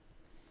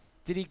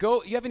 Did he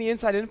go? You have any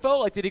inside info?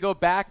 Like, did he go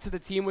back to the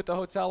team with the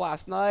hotel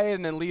last night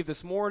and then leave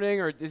this morning,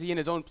 or is he in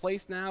his own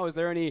place now? Is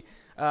there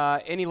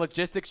any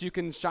logistics you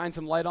can shine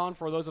some light on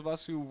for those of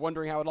us who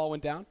wondering how it all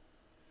went down?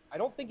 I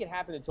don't think it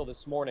happened until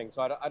this morning,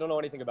 so I don't know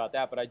anything about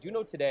that. But I do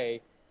know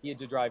today he had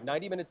to drive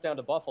 90 minutes down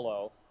to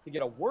Buffalo to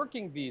get a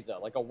working visa,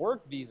 like a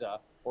work visa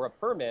or a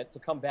permit to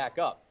come back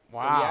up.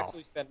 Wow. So he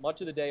actually spent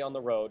much of the day on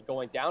the road,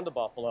 going down to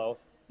Buffalo,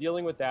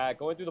 dealing with that,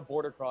 going through the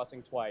border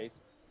crossing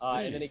twice.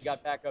 And then he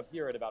got back up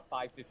here at about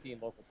 5:15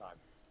 local time.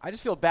 I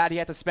just feel bad he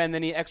had to spend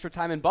any extra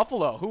time in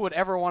Buffalo. Who would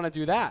ever want to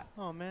do that?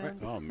 Oh, man.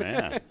 Oh,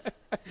 man.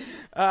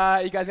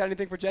 You guys got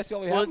anything for Jesse?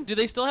 Well, do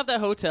they still have that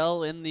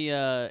hotel in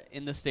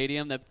the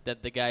stadium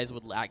that the guys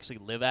would actually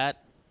live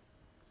at?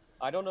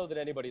 I don't know that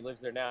anybody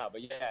lives there now,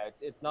 but yeah,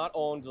 it's not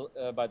owned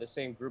by the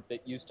same group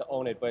that used to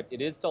own it, but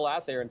it is still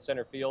out there in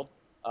center field.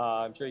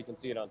 I'm sure you can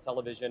see it on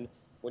television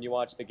when you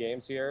watch the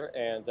games here,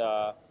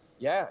 and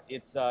yeah,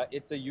 it's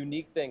a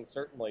unique thing,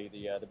 certainly,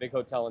 the big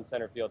hotel in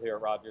center field here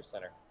at Rogers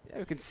Center. Yeah,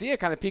 we can see it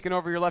kind of peeking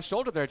over your left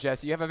shoulder there,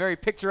 Jesse. You have a very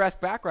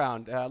picturesque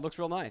background. It looks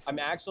real nice. I'm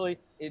actually,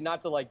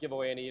 not to like give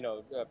away any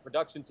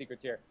production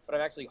secrets here, but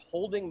I'm actually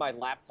holding my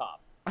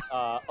laptop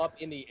up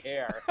in the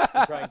air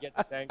to try and get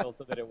this angle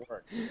so that it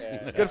works.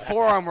 It's a good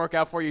forearm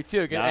workout for you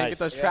too. Get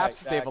those traps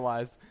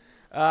stabilized.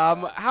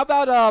 How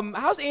about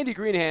how's Andy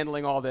Green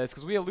handling all this?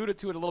 Because we alluded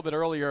to it a little bit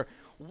earlier.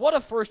 What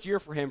a first year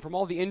for him, from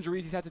all the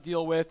injuries he's had to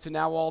deal with to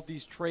now all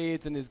these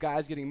trades and his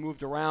guys getting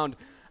moved around.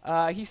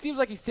 He seems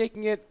like he's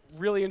taking it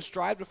really in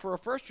stride, but for a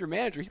first-year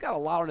manager, he's got a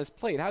lot on his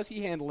plate. How's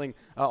he handling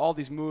all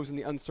these moves and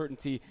the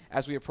uncertainty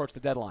as we approach the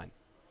deadline?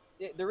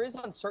 There is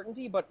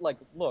uncertainty, but,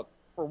 look,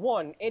 for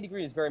one, Andy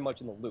Green is very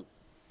much in the loop.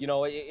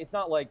 It's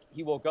not like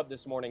he woke up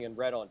this morning and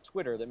read on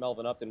Twitter that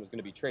Melvin Upton was going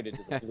to be traded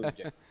to the Blue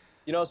Jays.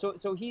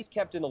 So he's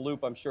kept in the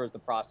loop, I'm sure, as the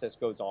process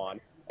goes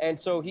on. And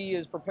so he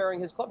is preparing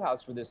his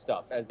clubhouse for this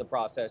stuff as the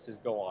processes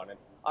go on. And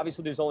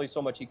obviously there's only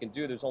so much he can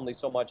do. There's only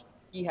so much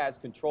he has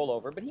control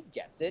over, but he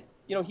gets it.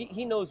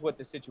 He knows what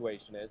the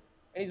situation is,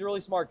 and he's a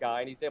really smart guy,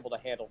 and he's able to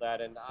handle that.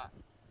 And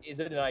is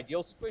it an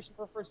ideal situation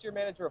for a first-year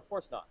manager? Of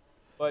course not.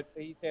 But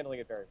he's handling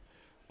it very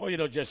well.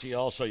 Well, Jesse,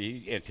 also,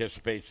 he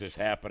anticipates this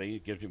happening.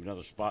 It gives him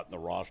another spot in the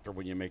roster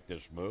when you make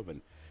this move.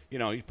 And,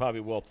 he's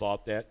probably well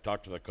thought that,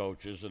 talked to the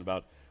coaches and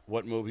about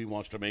what move he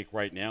wants to make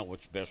right now,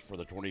 what's best for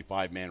the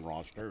 25-man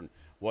roster, and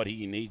what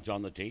he needs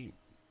on the team.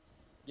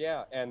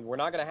 Yeah, and we're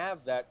not going to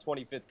have that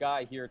 25th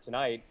guy here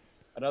tonight.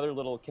 Another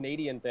little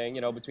Canadian thing,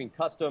 between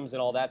customs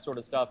and all that sort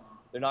of stuff,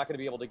 they're not going to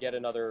be able to get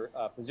another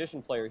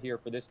position player here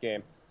for this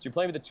game. So you're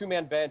playing with a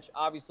two-man bench.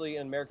 Obviously,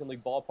 in American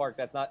League ballpark,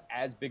 that's not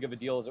as big of a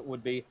deal as it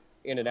would be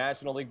in a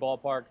National League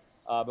ballpark.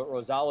 But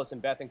Rosales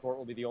and Bethancourt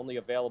will be the only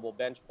available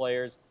bench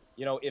players.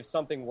 If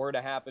something were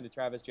to happen to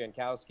Travis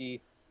Jankowski,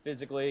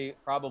 physically,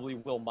 probably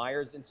Will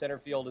Myers in center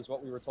field is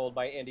what we were told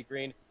by Andy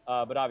Green.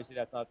 But obviously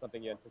that's not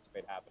something you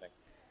anticipate happening.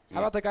 How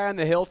about the guy on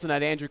the hill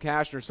tonight, Andrew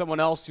Cashner, someone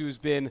else who's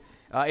been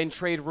in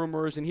trade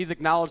rumors, and he's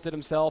acknowledged it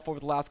himself over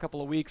the last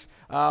couple of weeks.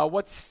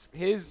 What's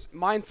his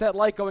mindset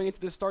like going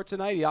into this start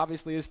tonight? He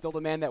obviously is still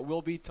the man that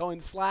will be towing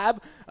the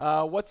slab.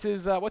 What's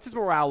his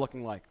morale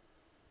looking like?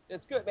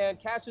 It's good, man.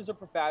 Cash is a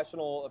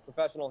professional.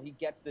 He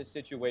gets this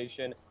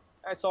situation.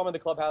 I saw him in the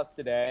clubhouse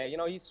today.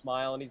 He's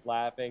smiling, he's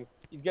laughing.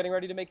 He's getting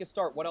ready to make a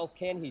start. What else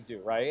can he do,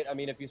 right? I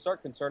mean, if you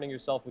start concerning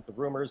yourself with the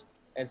rumors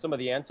and some of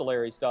the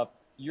ancillary stuff,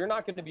 you're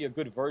not going to be a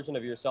good version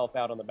of yourself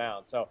out on the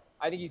mound. So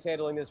I think he's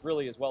handling this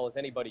really as well as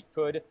anybody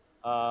could.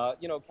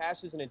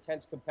 Cash is an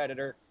intense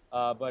competitor,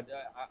 but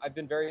I've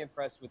been very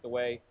impressed with the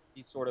way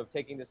he's sort of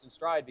taking this in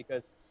stride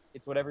because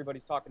it's what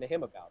everybody's talking to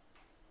him about.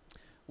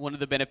 One of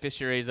the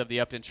beneficiaries of the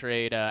Upton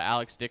trade,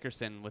 Alex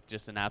Dickerson, with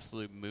just an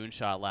absolute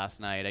moonshot last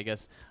night. I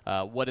guess,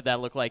 what did that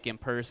look like in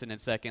person? And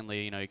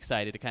secondly,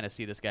 excited to kind of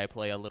see this guy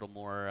play a little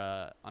more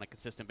on a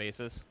consistent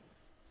basis.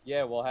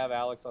 Yeah, we'll have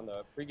Alex on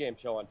the pregame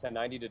show on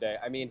 1090 today.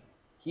 I mean,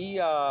 he's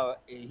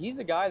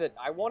a guy that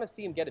I want to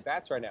see him get at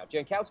bats right now.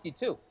 Jankowski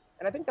too,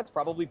 and I think that's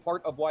probably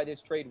part of why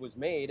this trade was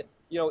made.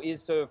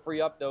 Is to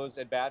free up those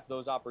at bats,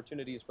 those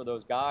opportunities for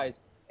those guys,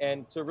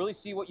 and to really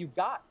see what you've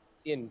got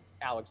in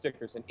Alex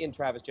Dickerson, in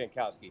Travis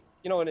Jankowski.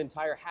 An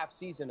entire half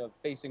season of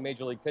facing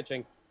major league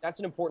pitching. That's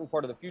an important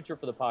part of the future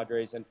for the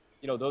Padres, and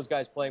those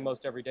guys playing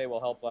most every day will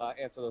help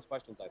answer those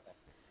questions, I think.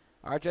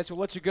 All right, Jesse,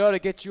 we'll let you go to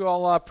get you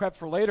all prepped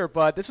for later,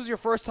 but this was your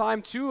first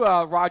time to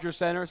Rogers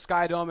Center,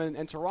 Skydome,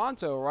 and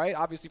Toronto, right?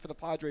 Obviously for the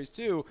Padres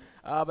too.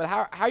 But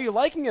how are you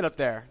liking it up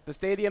there? The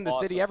stadium, the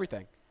city,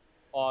 everything.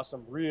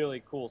 Awesome.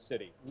 Really cool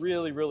city.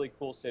 Really, really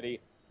cool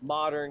city.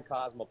 Modern,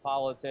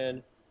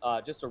 cosmopolitan,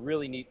 just a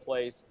really neat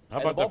place. How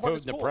about the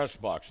food in the press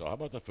box, though? How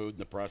about the food in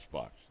the press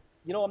box?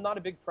 I'm not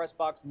a big press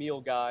box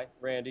meal guy,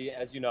 Randy,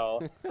 as you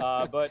know,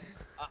 but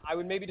I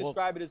would maybe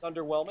describe it as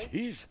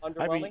underwhelming. Underwhelming.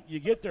 I mean, you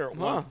get there at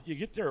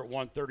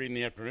 1:30 in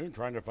the afternoon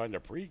trying to find a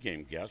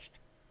pregame guest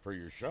for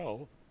your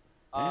show.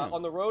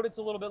 On the road, it's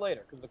a little bit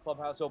later because the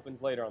clubhouse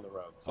opens later on the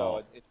road,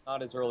 so it's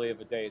not as early of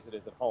a day as it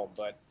is at home.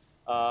 But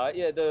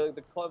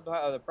The club,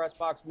 the press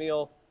box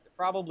meal,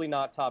 probably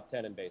not top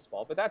 10 in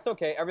baseball, but that's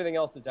okay. Everything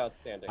else is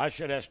outstanding. I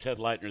should ask Ted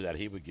Leitner that.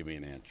 He would give me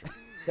an answer.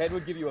 Ted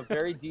would give you a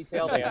very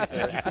detailed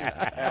answer.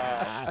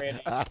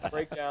 Randy,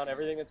 break down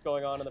everything that's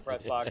going on in the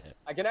press box.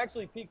 I can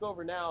actually peek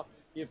over now.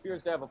 He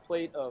appears to have a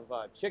plate of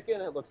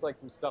chicken. It looks like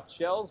some stuffed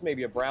shells,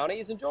 maybe a brownie.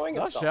 He's enjoying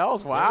Stuffed himself.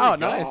 shells? Wow,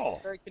 There you nice. go.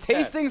 Very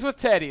content. Tastings with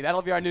Teddy.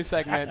 That'll be our new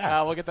segment.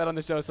 We'll get that on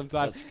the show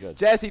sometime. That's good.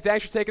 Jesse,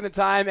 thanks for taking the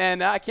time.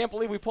 And I can't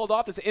believe we pulled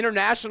off this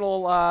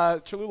international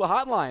Cholula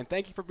hotline.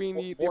 Thank you for being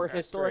the More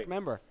historic history.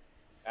 member.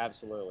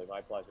 Absolutely.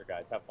 My pleasure,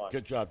 guys. Have fun.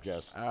 Good job,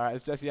 Jess. All right,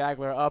 it's Jesse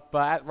Agler up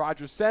at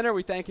Rogers Center.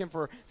 We thank him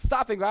for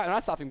stopping by,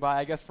 not stopping by,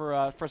 I guess, for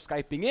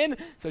Skyping in.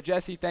 So,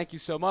 Jesse, thank you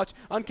so much.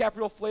 Uncapped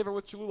Real Flavor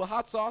with Cholula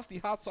Hot Sauce, the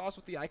hot sauce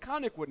with the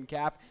iconic wooden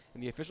cap,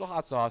 and the official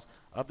hot sauce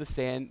of the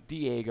San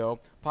Diego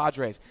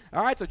Padres.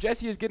 All right, so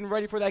Jesse is getting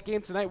ready for that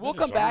game tonight. We'll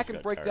come back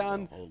and break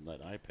down. Holding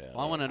that iPad. Well,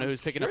 I want to know who's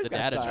picking sure up the he's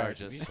got data tired.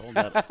 charges. Holding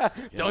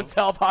that, Don't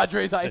tell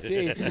Padres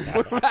IT.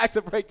 We're back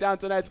to break down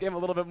tonight's game a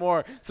little bit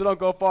more, so don't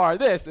go far.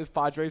 This is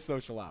Padres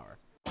Social Hour.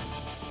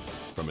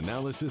 From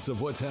analysis of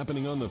what's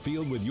happening on the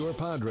field with your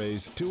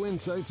Padres to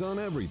insights on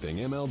everything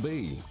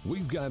MLB,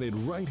 we've got it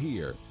right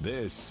here.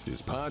 This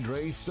is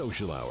Padres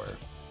Social Hour.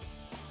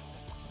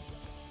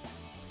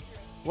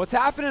 What's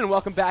happening, and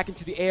welcome back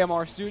into the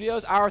AMR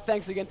studios. Our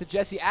thanks again to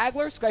Jesse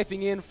Agler,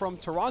 Skyping in from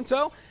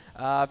Toronto.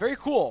 Very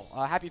cool.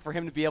 Happy for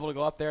him to be able to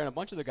go up there and a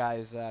bunch of the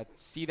guys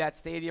see that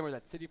stadium or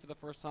that city for the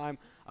first time.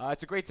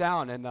 It's a great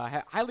town, and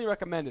highly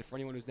recommended for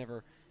anyone who's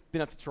never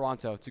been up to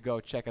Toronto to go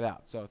check it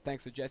out. So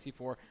thanks to Jesse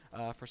for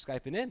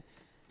Skyping in.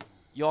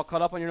 You all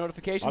caught up on your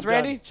notifications, I'm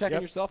Randy? done. Checking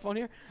Yep. your cell phone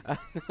here?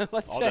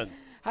 Let's All check. done.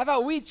 How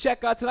about we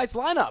check tonight's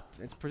lineup?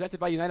 It's presented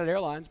by United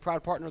Airlines,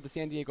 proud partner of the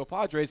San Diego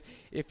Padres.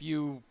 If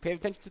you paid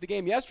attention to the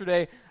game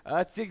yesterday,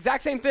 it's the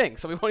exact same thing,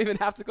 so we won't even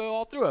have to go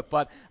all through it.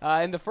 But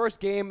in the first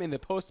game in the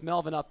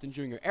post-Melvin Upton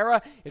Jr.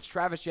 era, it's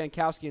Travis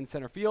Jankowski in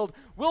center field,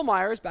 Will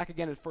Myers back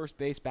again at first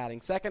base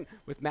batting second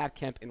with Matt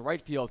Kemp in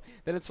right field.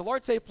 Then it's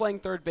Solarte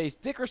playing third base,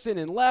 Dickerson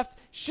in left,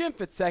 Schimpf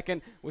at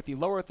second with the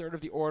lower third of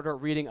the order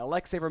reading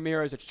Alexei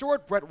Ramirez at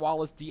short, Brett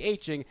Wallace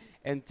DHing,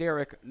 and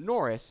Derek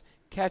Norris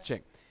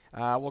catching.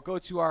 We'll go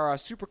to our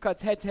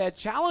Supercuts head-to-head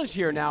challenge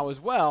here now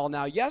as well.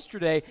 Now,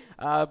 yesterday,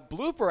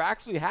 Blooper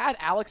actually had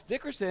Alex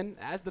Dickerson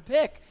as the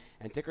pick.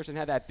 And Dickerson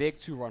had that big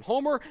two-run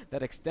homer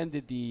that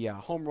extended the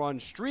home run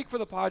streak for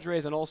the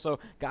Padres and also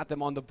got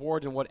them on the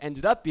board in what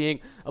ended up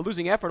being a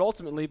losing effort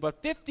ultimately.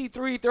 But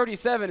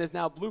 53-37 is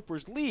now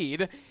Blooper's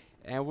lead.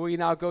 And we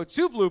now go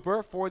to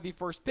Blooper for the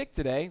first pick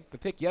today. The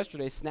pick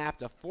yesterday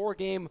snapped a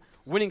 4-game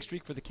winning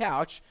streak for the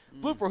Couch.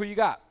 Blooper, who you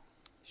got?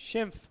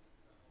 Schimpf.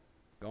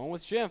 Going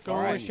with Schimpf. Going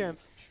All right. with Schimpf.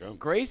 Sure.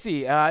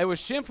 Gracie, it was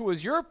Schimpf who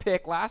was your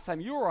pick last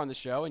time you were on the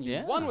show, and you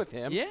Yeah. won with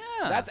him. Yeah.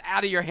 So that's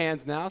out of your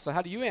hands now. So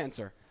how do you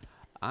answer?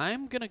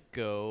 I'm going to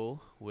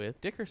go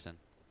with Dickerson.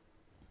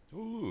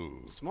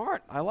 Ooh.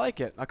 Smart. I like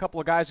it. A couple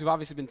of guys who've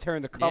obviously been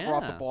tearing the cover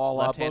off the Yeah. ball,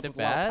 both Left-handed with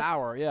a lot of bat.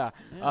 power. Yeah,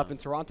 up in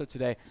Toronto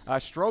today.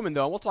 Stroman,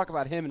 though, and we'll talk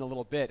about him in a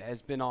little bit,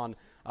 has been on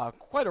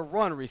quite a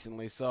run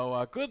recently.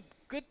 So good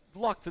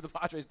luck to the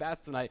Padres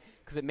bats tonight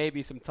because it may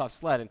be some tough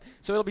sledding.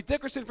 So it'll be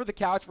Dickerson for the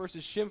Couch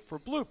versus Schimpf for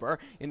Blooper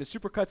in the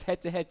Supercuts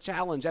head-to-head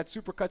challenge. At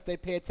Supercuts, they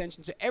pay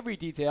attention to every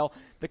detail.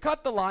 The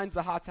cut, the lines,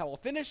 the hot towel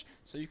finish,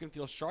 so you can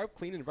feel sharp,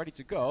 clean, and ready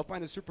to go.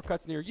 Find the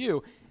Supercuts near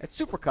you at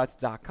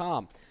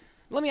supercuts.com.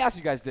 Let me ask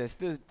you guys this.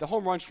 The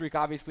home run streak,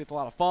 obviously, it's a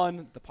lot of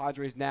fun. The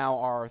Padres now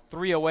are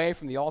 3 away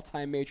from the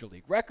all-time Major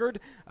League record.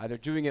 They're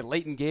doing it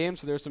late in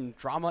games, so there's some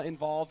drama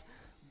involved.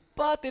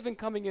 But they've been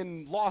coming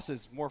in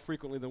losses more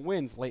frequently than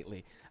wins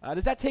lately.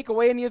 Does that take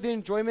away any of the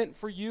enjoyment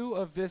for you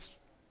of this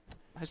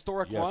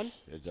historic Yes, run?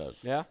 it does.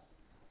 Yeah?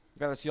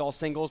 You'd rather see all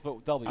singles,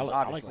 but W's, I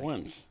obviously. like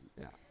wins.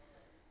 Yeah.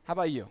 How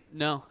about you?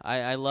 No,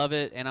 I love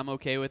it, and I'm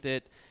okay with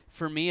it.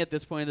 For me, at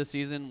this point of the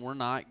season, we're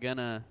not going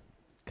to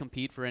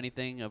compete for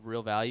anything of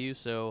real value,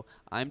 so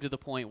I'm to the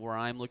point where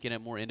I'm looking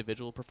at more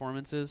individual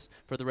performances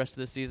for the rest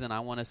of the season.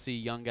 I want to see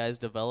young guys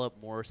develop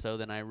more so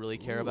than I really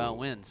care about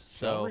wins.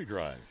 Salary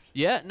drives.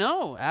 Yeah,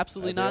 no,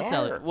 absolutely They not are.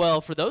 salary. Well,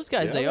 for those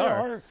guys, Yeah, they they are.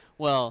 are.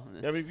 Well,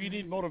 I mean, if you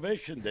need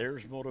motivation,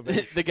 there's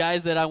motivation. the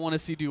guys that I want to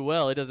see do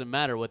well, it doesn't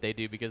matter what they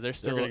do because they're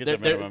still gonna get the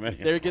minimum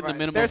anyway. they're getting the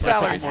minimum. Their for a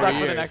couple salary's more stuck for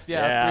the years. next,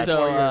 Yeah. 3 or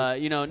 4 So,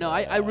 years. no,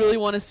 I really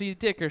want to see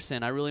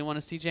Dickerson. I really want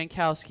to see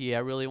Jankowski. I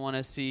really want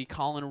to see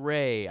Colin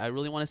Ray. I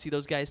really want to see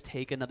those guys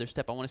take another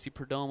step. I want to see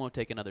Perdomo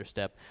take another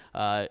step.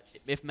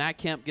 If Matt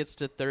Kemp gets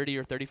to 30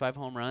 or 35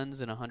 home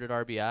runs and 100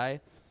 RBI,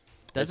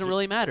 doesn't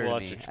really matter well,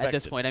 to me it's at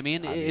this expected. point. I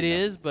mean, I it mean,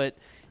 is, but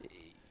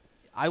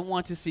I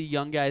want to see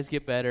young guys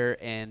get better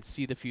and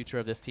see the future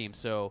of this team.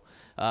 So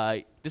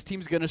this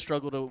team's going to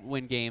struggle to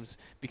win games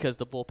because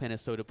the bullpen is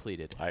so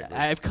depleted. I agree.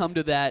 I've come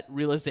to that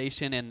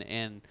realization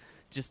and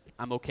just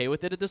I'm okay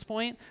with it at this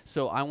point.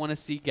 So I want to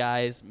see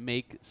guys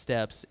make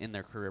steps in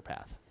their career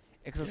path.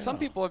 Because some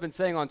people have been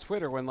saying on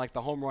Twitter when, like,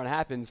 the home run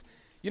happens,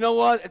 you know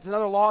what, it's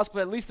another loss, but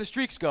at least the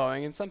streak's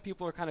going. And some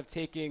people are kind of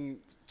taking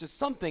just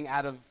something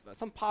out of –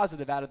 some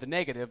positive out of the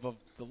negative of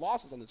the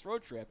losses on this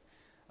road trip.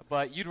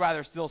 But you'd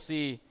rather still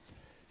see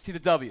see the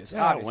W's.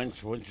 Yeah,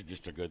 obviously. wins are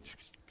just a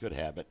good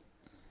habit.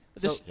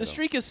 The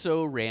streak is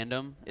so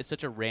random. It's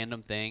such a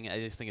random thing.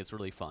 I just think it's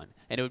really fun.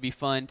 And it would be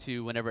fun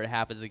to, whenever it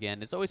happens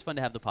again, it's always fun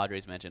to have the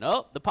Padres mention,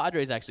 oh, the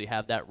Padres actually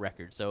have that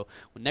record. So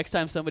when next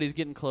time somebody's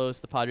getting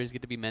close, the Padres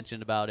get to be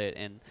mentioned about it.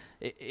 And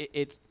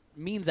it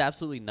means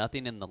absolutely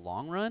nothing in the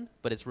long run,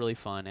 but it's really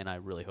fun, and I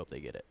really hope they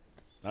get it.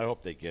 I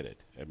hope they get it.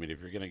 I mean,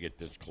 if you're going to get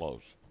this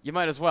close. You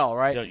might as well,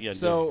 right? Yeah,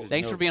 so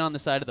thanks for being on the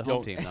side of the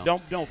home team, though.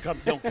 Don't come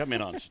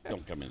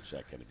in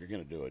second. If you're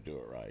going to do it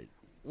right.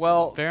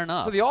 Well, fair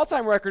enough. So the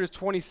all-time record is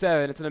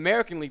 27. It's an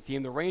American League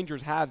team. The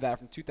Rangers have that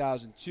from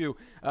 2002.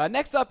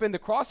 Next up in the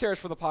crosshairs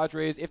for the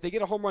Padres, if they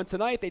get a home run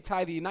tonight, they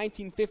tie the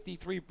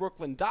 1953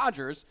 Brooklyn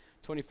Dodgers,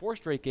 24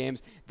 straight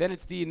games. Then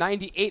it's the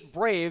 98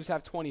 Braves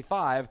have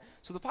 25.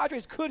 So the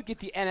Padres could get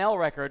the NL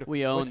record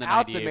we own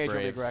without the the 98 Major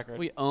Braves. League record.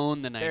 We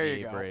own the 98 there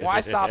you go. Braves.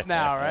 Why stop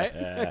now,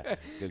 right?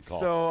 Good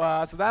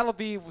call. So that'll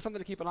be something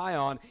to keep an eye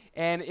on.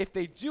 And if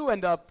they do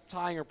end up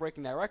tying or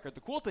breaking that record,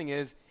 the cool thing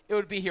is it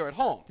would be here at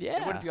home.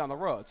 Yeah. It wouldn't be on the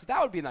road. So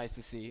that would be nice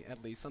to see,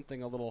 at least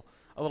something a little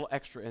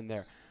extra in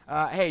there.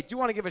 Hey, do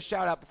want to give a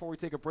shout out before we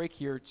take a break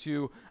here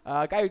to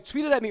a guy who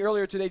tweeted at me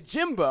earlier today,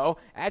 Jimbo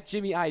at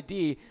Jimmy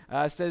ID,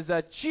 says,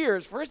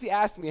 cheers. First he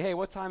asked me, hey,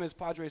 what time is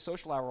Padres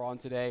Social Hour on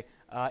today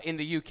in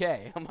the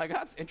UK? I'm like,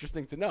 that's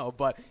interesting to know,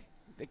 but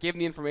they gave him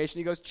the information.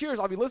 He goes, cheers,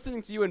 I'll be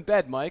listening to you in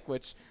bed, Mike,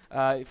 which,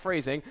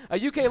 phrasing. A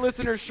UK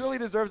listener surely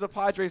deserves a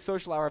Padres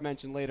Social Hour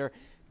mention later.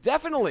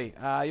 Definitely.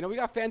 We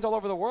got fans all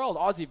over the world.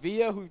 Aussie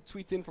Villa, who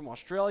tweets in from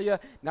Australia.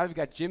 Now we've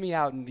got Jimmy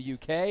out in the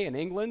UK and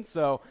England.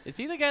 So is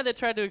he the guy that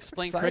tried to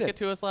explain cricket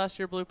to us last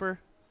year, Blooper?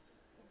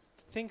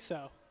 I think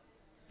so.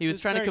 He was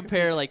trying to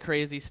compare like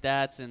crazy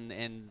stats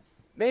and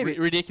maybe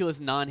ridiculous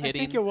non-hitting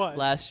I think it was.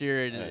 last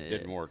year. And it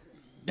didn't work.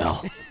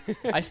 No,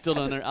 I still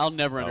don't. I'll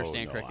never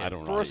understand cricket. I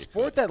don't know. For a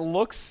sport that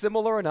looks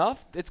similar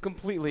enough, it's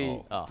completely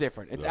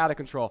different. It's out of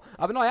control.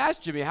 But no, I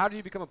asked Jimmy, how did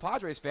you become a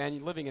Padres fan?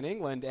 You're living in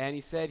England, and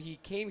he said he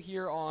came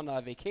here on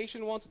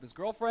vacation once with his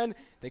girlfriend.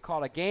 They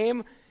caught a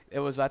game. It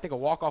was, I think, a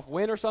walk-off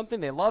win or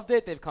something. They loved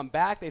it. They've come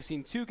back. They've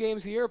seen 2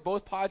 games here,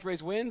 both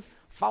Padres wins.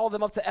 Followed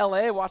them up to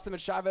L.A., watched them at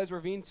Chavez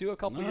Ravine, too, a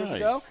couple years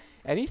ago.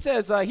 And he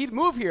says he'd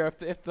move here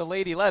if the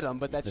lady let him,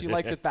 but that she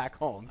likes it back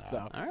home.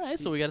 So all right,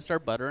 so we got to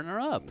start buttering her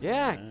up.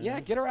 Yeah,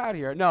 get her out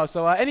here. No,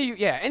 so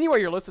anywhere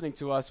you're listening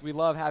to us, we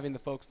love having the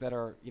folks that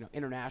are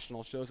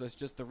international. Shows us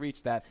just the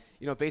reach that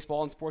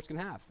baseball and sports can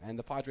have, and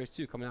the Padres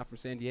too, coming out from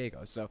San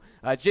Diego. So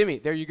Jimmy,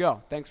 there you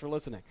go. Thanks for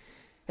listening.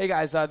 Hey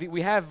guys,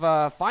 we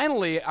have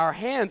finally our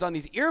hands on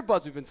these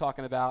earbuds we've been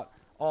talking about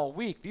all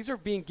week. These are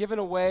being given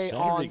away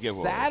on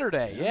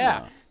Saturday.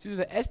 Yeah. So these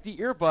are the SD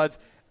earbuds.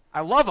 I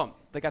love them.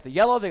 They got the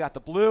yellow, they got the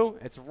blue.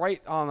 It's right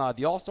on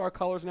the All-Star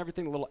colors and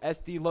everything, the little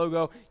SD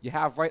logo you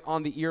have right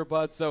on the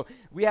earbuds. So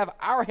we have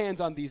our hands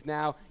on these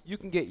now. You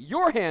can get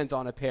your hands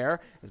on a pair,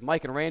 as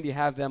Mike and Randy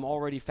have them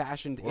already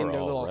fashioned in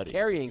their little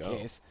carrying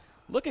case.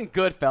 Looking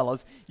good,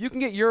 fellas. You can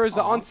get yours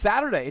on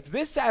Saturday. It's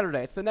this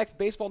Saturday. It's the next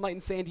baseball night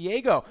in San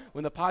Diego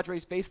when the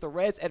Padres face the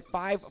Reds at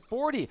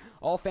 5:40.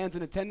 All fans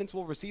in attendance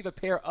will receive a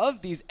pair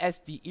of these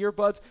SD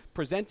earbuds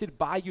presented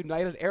by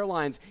United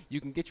Airlines. You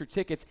can get your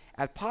tickets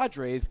at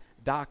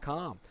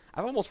Padres.com.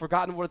 I've almost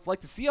forgotten what it's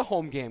like to see a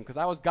home game because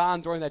I was gone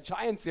during that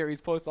Giants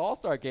series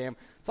post-All-Star game.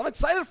 So I'm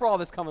excited for all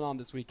this coming on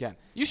this weekend.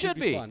 You should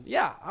be. Fun.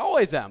 Yeah, I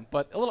always am,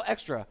 but a little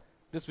extra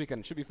this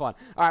weekend. Should be fun.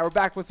 All right, we're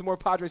back with some more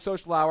Padres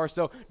Social Hour,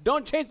 so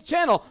don't change the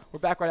channel. We're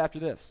back right after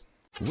this.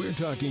 We're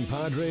talking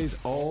Padres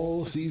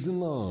all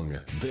season long.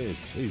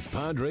 This is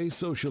Padres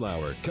Social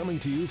Hour, coming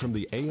to you from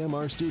the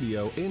AMR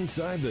studio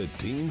inside the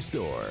team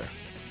store.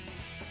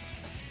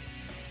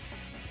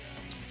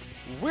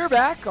 We're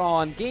back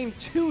on Game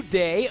 2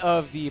 day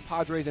of the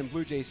Padres and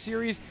Blue Jays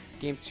series.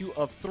 Game 2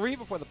 of 3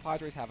 before the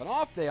Padres have an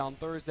off day on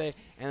Thursday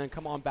and then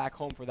come on back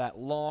home for that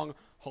long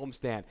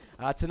homestand.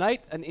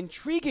 Tonight, an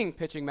intriguing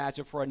pitching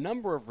matchup for a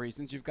number of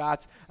reasons. You've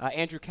got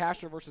Andrew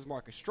Cashner versus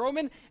Marcus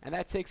Stroman, and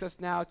that takes us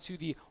now to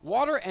the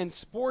Water and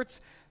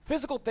Sports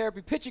physical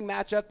therapy pitching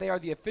matchup. They are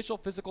the official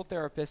physical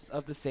therapists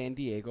of the San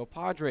Diego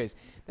Padres.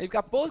 Now, you've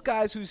got both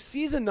guys whose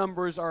season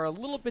numbers are a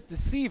little bit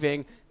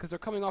deceiving because they're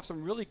coming off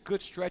some really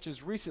good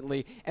stretches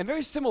recently, and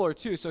very similar,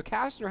 too. So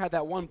Cashner had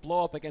that one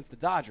blow-up against the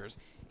Dodgers,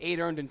 8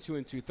 earned in 2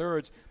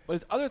 2/3, but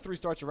his other 3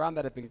 starts around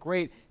that have been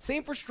great.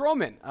 Same for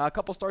Stroman. A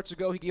couple starts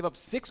ago, he gave up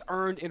 6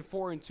 earned in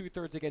 4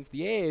 2/3 against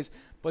the A's,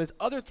 but his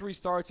other 3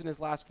 starts in his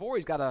last 4,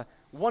 he's got a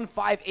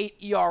 1.58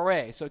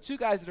 ERA. So 2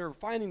 guys that are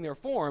finding their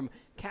form.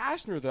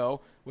 Cashner,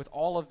 though, with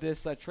all of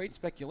this trade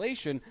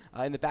speculation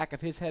in the back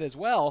of his head as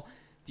well,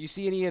 do you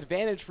see any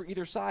advantage for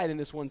either side in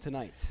this one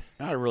tonight?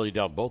 I really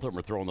doubt. Both of them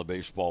are throwing the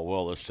baseball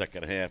well this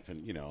second half,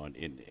 and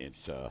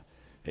it's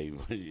hey,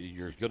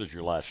 you're as good as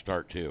your last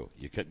start too.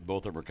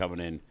 Both of them are coming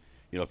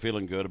in,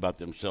 feeling good about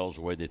themselves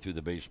the way they threw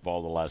the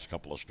baseball the last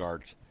couple of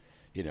starts.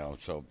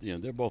 So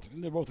they're both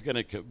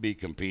going to be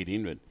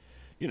competing, but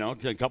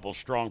a couple of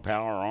strong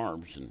power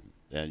arms,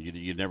 and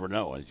you never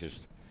know. It's just,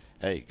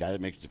 hey, guy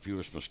that makes the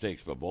fewest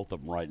mistakes, but both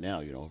of them right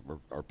now,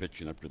 are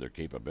pitching up to their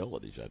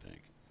capabilities, I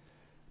think.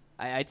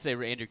 I'd say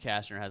Andrew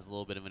Cashner has a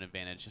little bit of an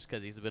advantage just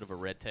because he's a bit of a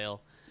red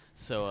tail.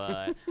 So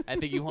I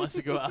think he wants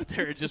to go out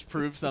there and just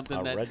prove something.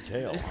 A that red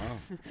tail,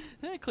 huh?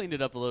 I cleaned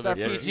it up a little It's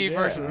bit. our PG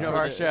version of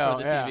our show.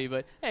 For the TV,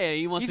 but hey,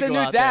 he wants He's to a go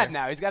new out dad there.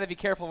 now. He's got to be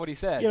careful what he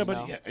says. Yeah, you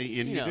but know?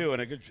 you know. do.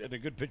 And a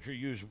good pitcher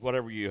use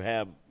whatever you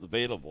have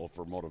available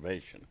for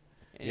motivation.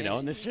 You know,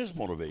 and this is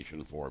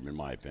motivation for him, in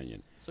my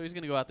opinion. So he's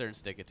going to go out there and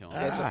stick it to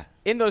him.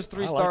 In those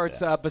 3 I like starts,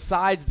 that.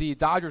 besides the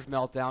Dodgers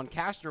meltdown,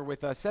 Cashner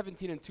with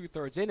 17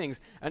 2/3 innings,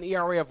 an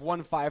ERA of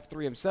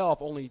 1.53 himself,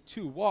 only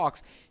 2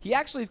 walks.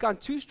 He's gone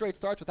 2 straight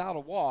starts without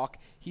a walk.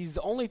 He's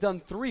only done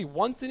 3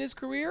 once in his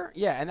career.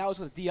 Yeah, and that was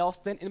with a DL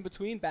stint in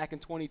between back in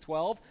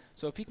 2012.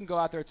 So if he can go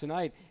out there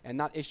tonight and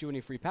not issue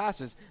any free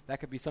passes, that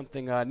could be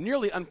something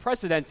nearly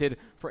unprecedented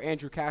for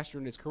Andrew Cashner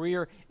in his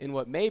career in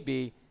what may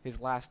be his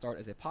last start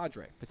as a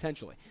Padre,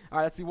 potentially. All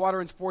right, that's the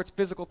Water and Sports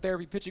Physical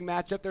Therapy pitching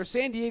matchup. They're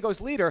San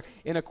Diego's leader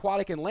in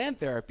aquatic and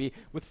land therapy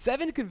with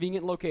 7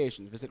 convenient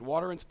locations. Visit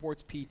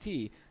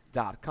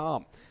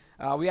waterandsportspt.com.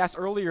 We asked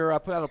earlier,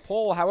 put out a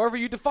poll, however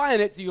you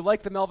define it, do you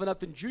like the Melvin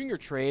Upton Jr.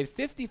 trade?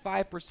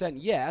 55%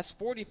 yes,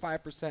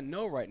 45%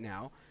 no right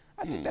now.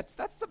 I think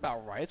that's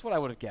about right. That's what I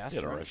would have guessed.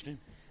 Interesting.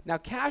 Right? Now,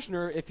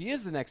 Cashner, if he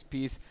is the next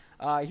piece,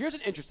 here's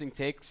an interesting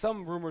take.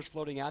 Some rumors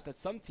floating out that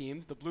some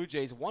teams, the Blue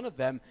Jays, one of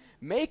them,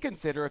 may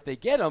consider, if they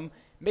get him,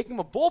 making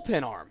him a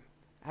bullpen arm,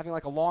 having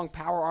like a long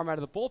power arm out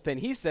of the bullpen.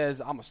 He says,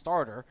 I'm a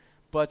starter.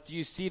 But do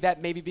you see that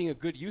maybe being a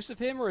good use of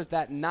him, or is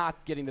that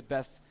not getting the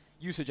best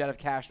usage out of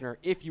Cashner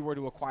if you were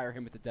to acquire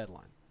him at the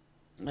deadline?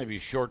 Maybe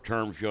short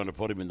term, if you want to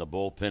put him in the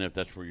bullpen, if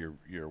that's where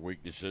your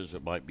weakness is,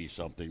 it might be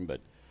something.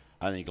 But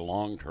I think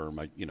long term,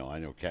 I know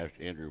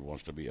Andrew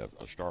wants to be a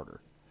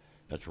starter.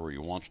 That's where he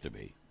wants to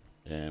be.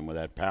 And with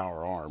that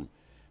power arm,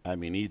 I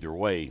mean, either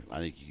way, I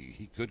think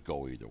he could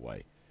go either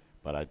way.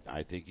 But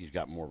I think he's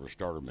got more of a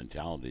starter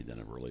mentality than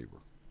a reliever.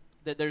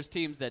 There's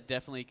teams that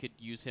definitely could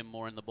use him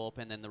more in the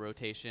bullpen than the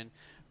rotation.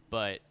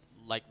 But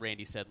like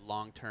Randy said,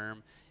 long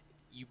term,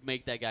 you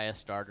make that guy a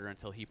starter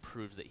until he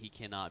proves that he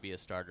cannot be a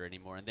starter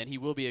anymore. And then he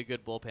will be a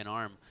good bullpen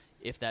arm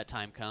if that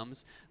time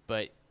comes.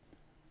 But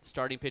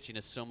starting pitching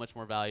is so much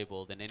more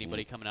valuable than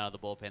anybody coming out of the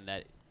bullpen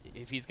that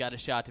if he's got a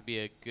shot to be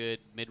a good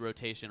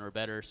mid-rotation or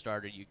better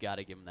starter, you got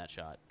to give him that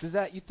shot. Does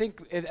that, you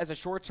think, as a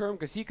short term,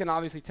 because he can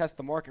obviously test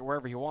the market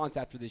wherever he wants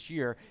after this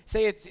year.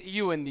 Say it's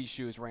you in these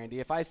shoes,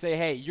 Randy. If I say,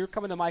 hey, you're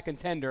coming to my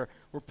contender,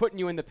 we're putting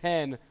you in the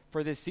pen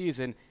for this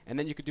season, and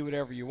then you can do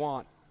whatever you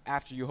want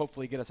after you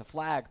hopefully get us a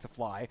flag to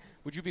fly.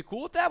 Would you be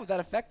cool with that? Would that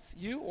affect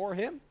you or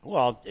him?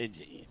 Well,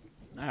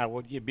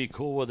 would you be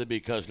cool with it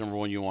because, number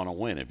one, you want to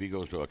win. If he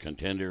goes to a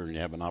contender and you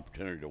have an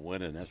opportunity to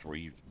win, and that's where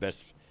he best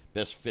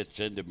fits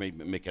in to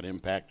make an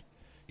impact,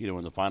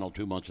 in the final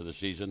 2 months of the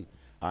season,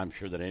 I'm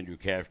sure that Andrew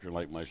Cashner,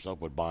 like myself,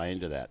 would buy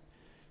into that,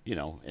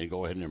 and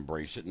go ahead and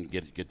embrace it and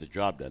get the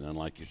job done. And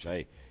like you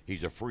say,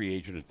 he's a free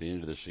agent at the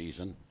end of the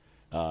season,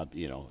 and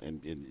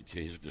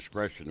to his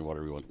discretion,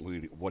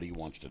 what he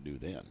wants to do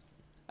then.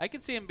 I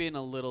could see him being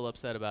a little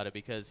upset about it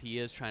because he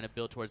is trying to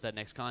build towards that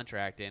next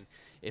contract, and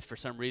if for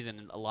some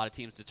reason a lot of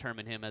teams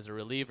determine him as a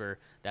reliever,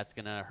 that's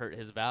going to hurt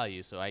his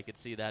value. So I could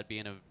see that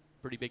being a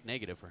pretty big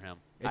negative for him.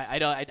 I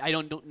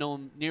don't know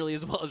him nearly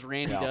as well as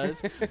Randy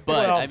does,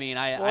 but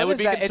I would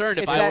be concerned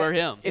if I were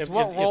him. It's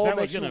what role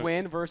makes you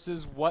win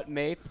versus what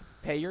may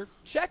pay your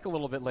check a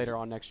little bit later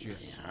on next year.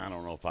 Yeah, I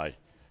don't know if I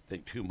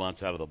think 2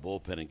 months out of the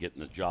bullpen and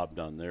getting the job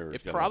done there.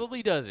 It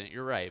probably doesn't.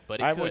 You're right,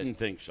 but I wouldn't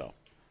think so.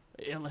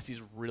 Unless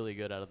he's really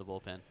good out of the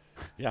bullpen.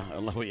 Yeah,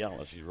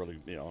 unless he's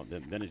really,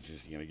 then it's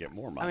just going to get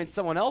more money. I mean,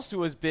 someone else who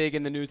was big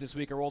in the news this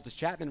week, Aroldis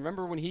Chapman.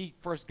 Remember when he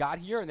first got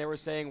here and they were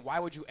saying, why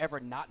would you ever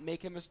not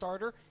make him a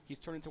starter? He's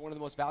turned into one of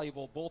the most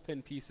valuable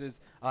bullpen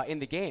pieces in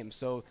the game.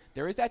 So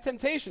there is that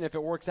temptation, if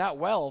it works out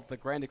well, the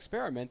grand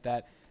experiment,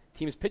 that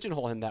teams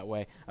pigeonhole him that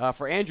way.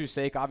 For Andrew's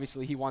sake,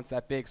 obviously he wants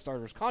that big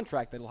starter's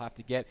contract that he'll have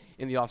to get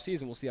in the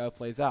offseason. We'll see how it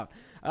plays out.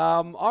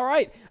 All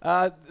right.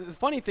 The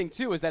funny thing,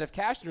 too, is that if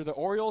Cashner, the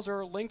Orioles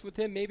are linked with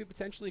him, maybe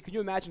potentially, can you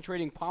imagine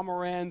trading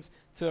Pomeranz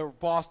to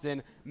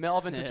Boston,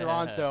 Melvin to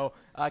Toronto,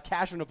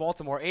 Cashner to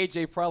Baltimore,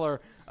 A.J. Preller,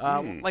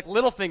 like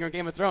Littlefinger in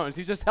Game of Thrones.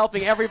 He's just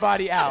helping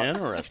everybody out.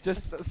 Interesting.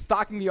 Just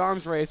stocking the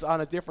arms race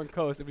on a different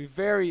coast. It'd be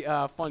very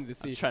fun to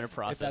see. I'm trying to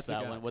process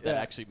that one, what that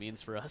actually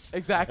means for us.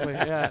 Exactly,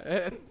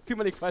 yeah. Too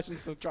many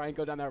questions to try and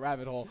go down that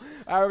rabbit hole.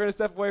 All right, we're going to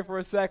step away for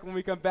a sec. When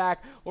we come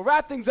back, we'll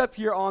wrap things up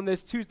here on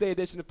this Tuesday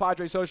edition of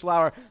Padres Social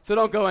Hour, so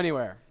don't go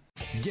anywhere.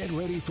 Get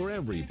ready for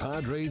every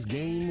Padres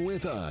game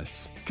with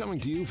us. Coming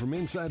to you from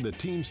inside the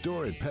team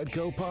store at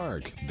Petco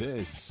Park,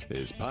 this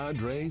is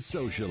Padres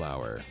Social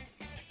Hour.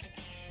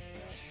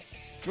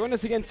 Join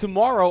us again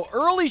tomorrow.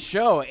 Early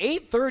show,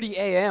 8:30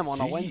 a.m. on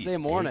a Wednesday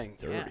morning.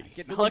 8:30. Yeah,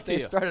 get the Lucky day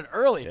you. started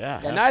early.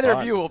 Yeah, neither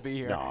fun. of you will be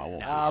here. No, I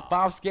won't.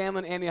 Bob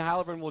Scanlon, Andy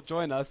Halliburton will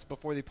join us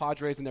before the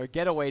Padres in their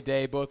getaway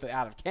day, both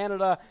out of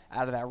Canada,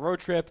 out of that road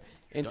trip,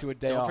 into a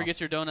day off. Don't forget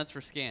your donuts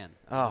for Scan.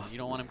 Oh. You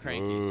don't want him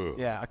cranky. Ooh.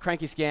 Yeah, a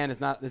cranky Scan is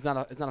not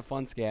a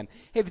fun Scan.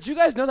 Hey, did you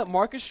guys know that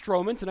Marcus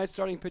Stroman, tonight's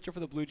starting pitcher for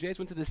the Blue Jays,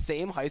 went to the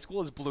same high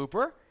school as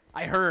Blooper?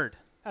 I heard.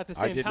 at the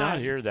same time. I did not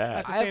hear that.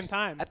 At the same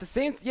time. At the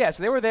same, yeah.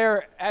 So they were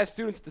there as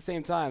students at the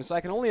same time. So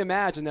I can only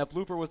imagine that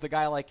Blooper was the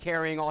guy like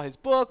carrying all his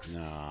books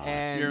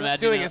and You're was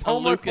doing imagining his a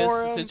homework Lucas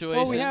for him.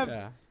 situation.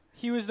 Well,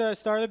 he was the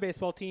star of the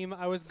baseball team.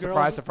 I was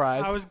Surprise,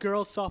 surprise. I was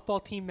girls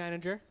softball team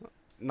manager.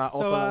 Not So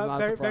also not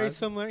very, surprised. very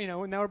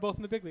similar. Now we're both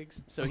in the big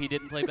leagues. So he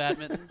didn't play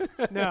badminton,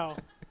 No.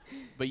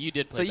 but you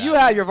did play. So badminton. you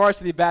had your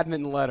varsity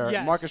badminton letter.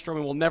 Yes. Marcus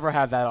Stroman will never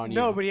have that on you.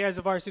 No, but he has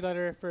a varsity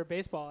letter for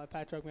baseball at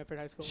Patrick Medford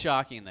High School.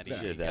 Shocking that he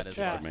Yeah, got that's his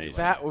Yeah. varsity amazing.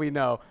 letter. that we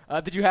know.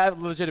 Did you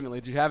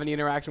have any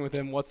interaction with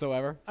him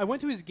whatsoever? I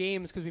went to his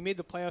games because we made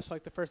the playoffs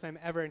like the first time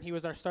ever, and he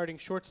was our starting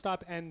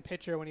shortstop and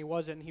pitcher when he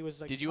wasn't. He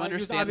was like, Did you he was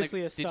understand?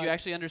 obviously a Did stud. you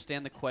actually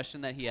understand the question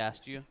that he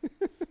asked you?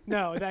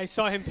 No, I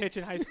saw him pitch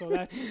in high school.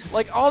 That's you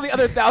Like all the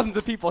other thousands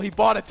of people, he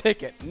bought a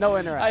ticket. No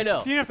interaction. I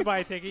know. didn't have to buy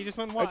a ticket. You just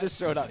went and I watch. just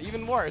showed up.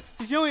 Even worse.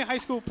 He's the only high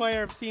school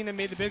player I've seen that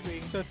made the big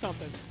league, so it's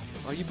something.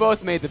 Well, you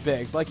both made the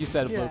bigs, like you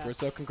said, Yeah. Blooper.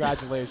 So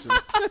congratulations.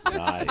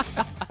 Nice.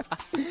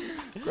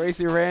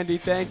 Gracie, Randy,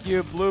 thank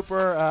you.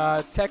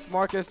 Blooper, text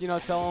Marcus,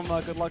 tell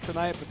him good luck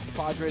tonight, but the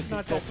Padres can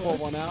Not still that pull close.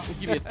 one out.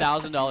 Give you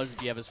 $1,000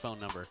 if you have his phone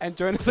number. And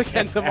join us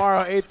again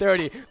tomorrow,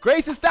 8:30.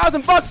 Grace's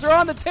 $1,000 are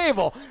on the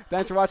table.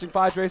 Thanks for watching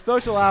Padres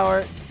Social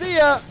Hour. See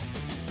ya.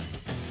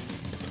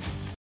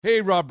 Hey,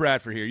 Rob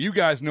Bradford here. You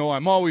guys know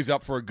I'm always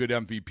up for a good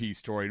MVP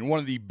story, and one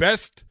of the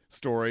best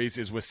stories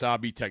is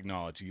Wasabi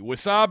Technology.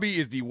 Wasabi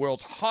is the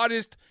world's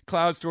hottest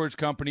cloud storage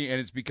company,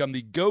 and it's become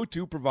the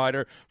go-to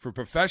provider for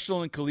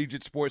professional and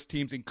collegiate sports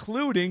teams,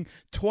 including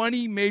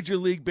 20 Major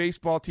League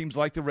Baseball teams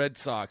like the Red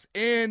Sox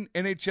and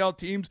NHL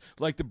teams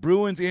like the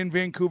Bruins and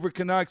Vancouver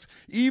Canucks.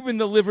 Even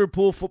the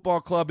Liverpool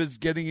Football Club is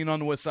getting in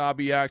on the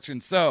Wasabi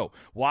action. So,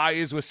 why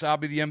is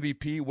Wasabi the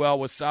MVP? Well,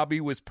 Wasabi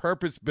was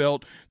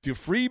purpose-built to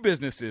free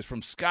businesses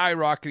from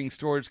skyrocketing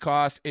storage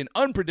costs and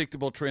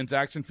unpredictable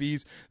transaction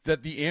fees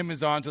that the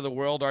Amazons of the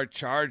world are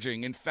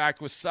charging. In fact,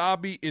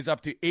 Wasabi is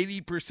up to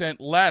 80%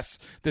 less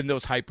than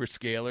those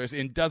hyperscalers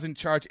and doesn't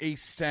charge a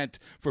cent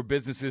for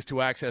businesses to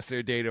access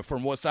their data.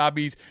 From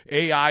Wasabi's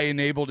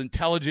AI-enabled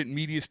intelligent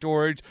media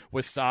storage,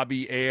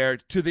 Wasabi Air,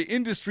 to the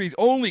industry's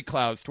only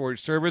cloud storage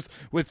service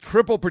with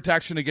triple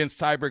protection against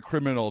cyber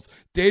criminals,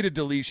 data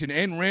deletion,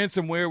 and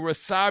ransomware,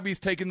 Wasabi's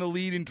taken the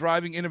lead in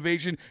driving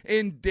innovation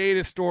in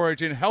data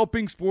storage and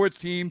helping sports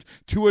teams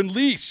to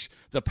unleash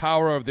the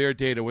power of their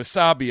data.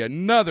 Wasabi,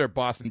 another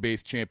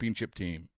Boston-based championship team.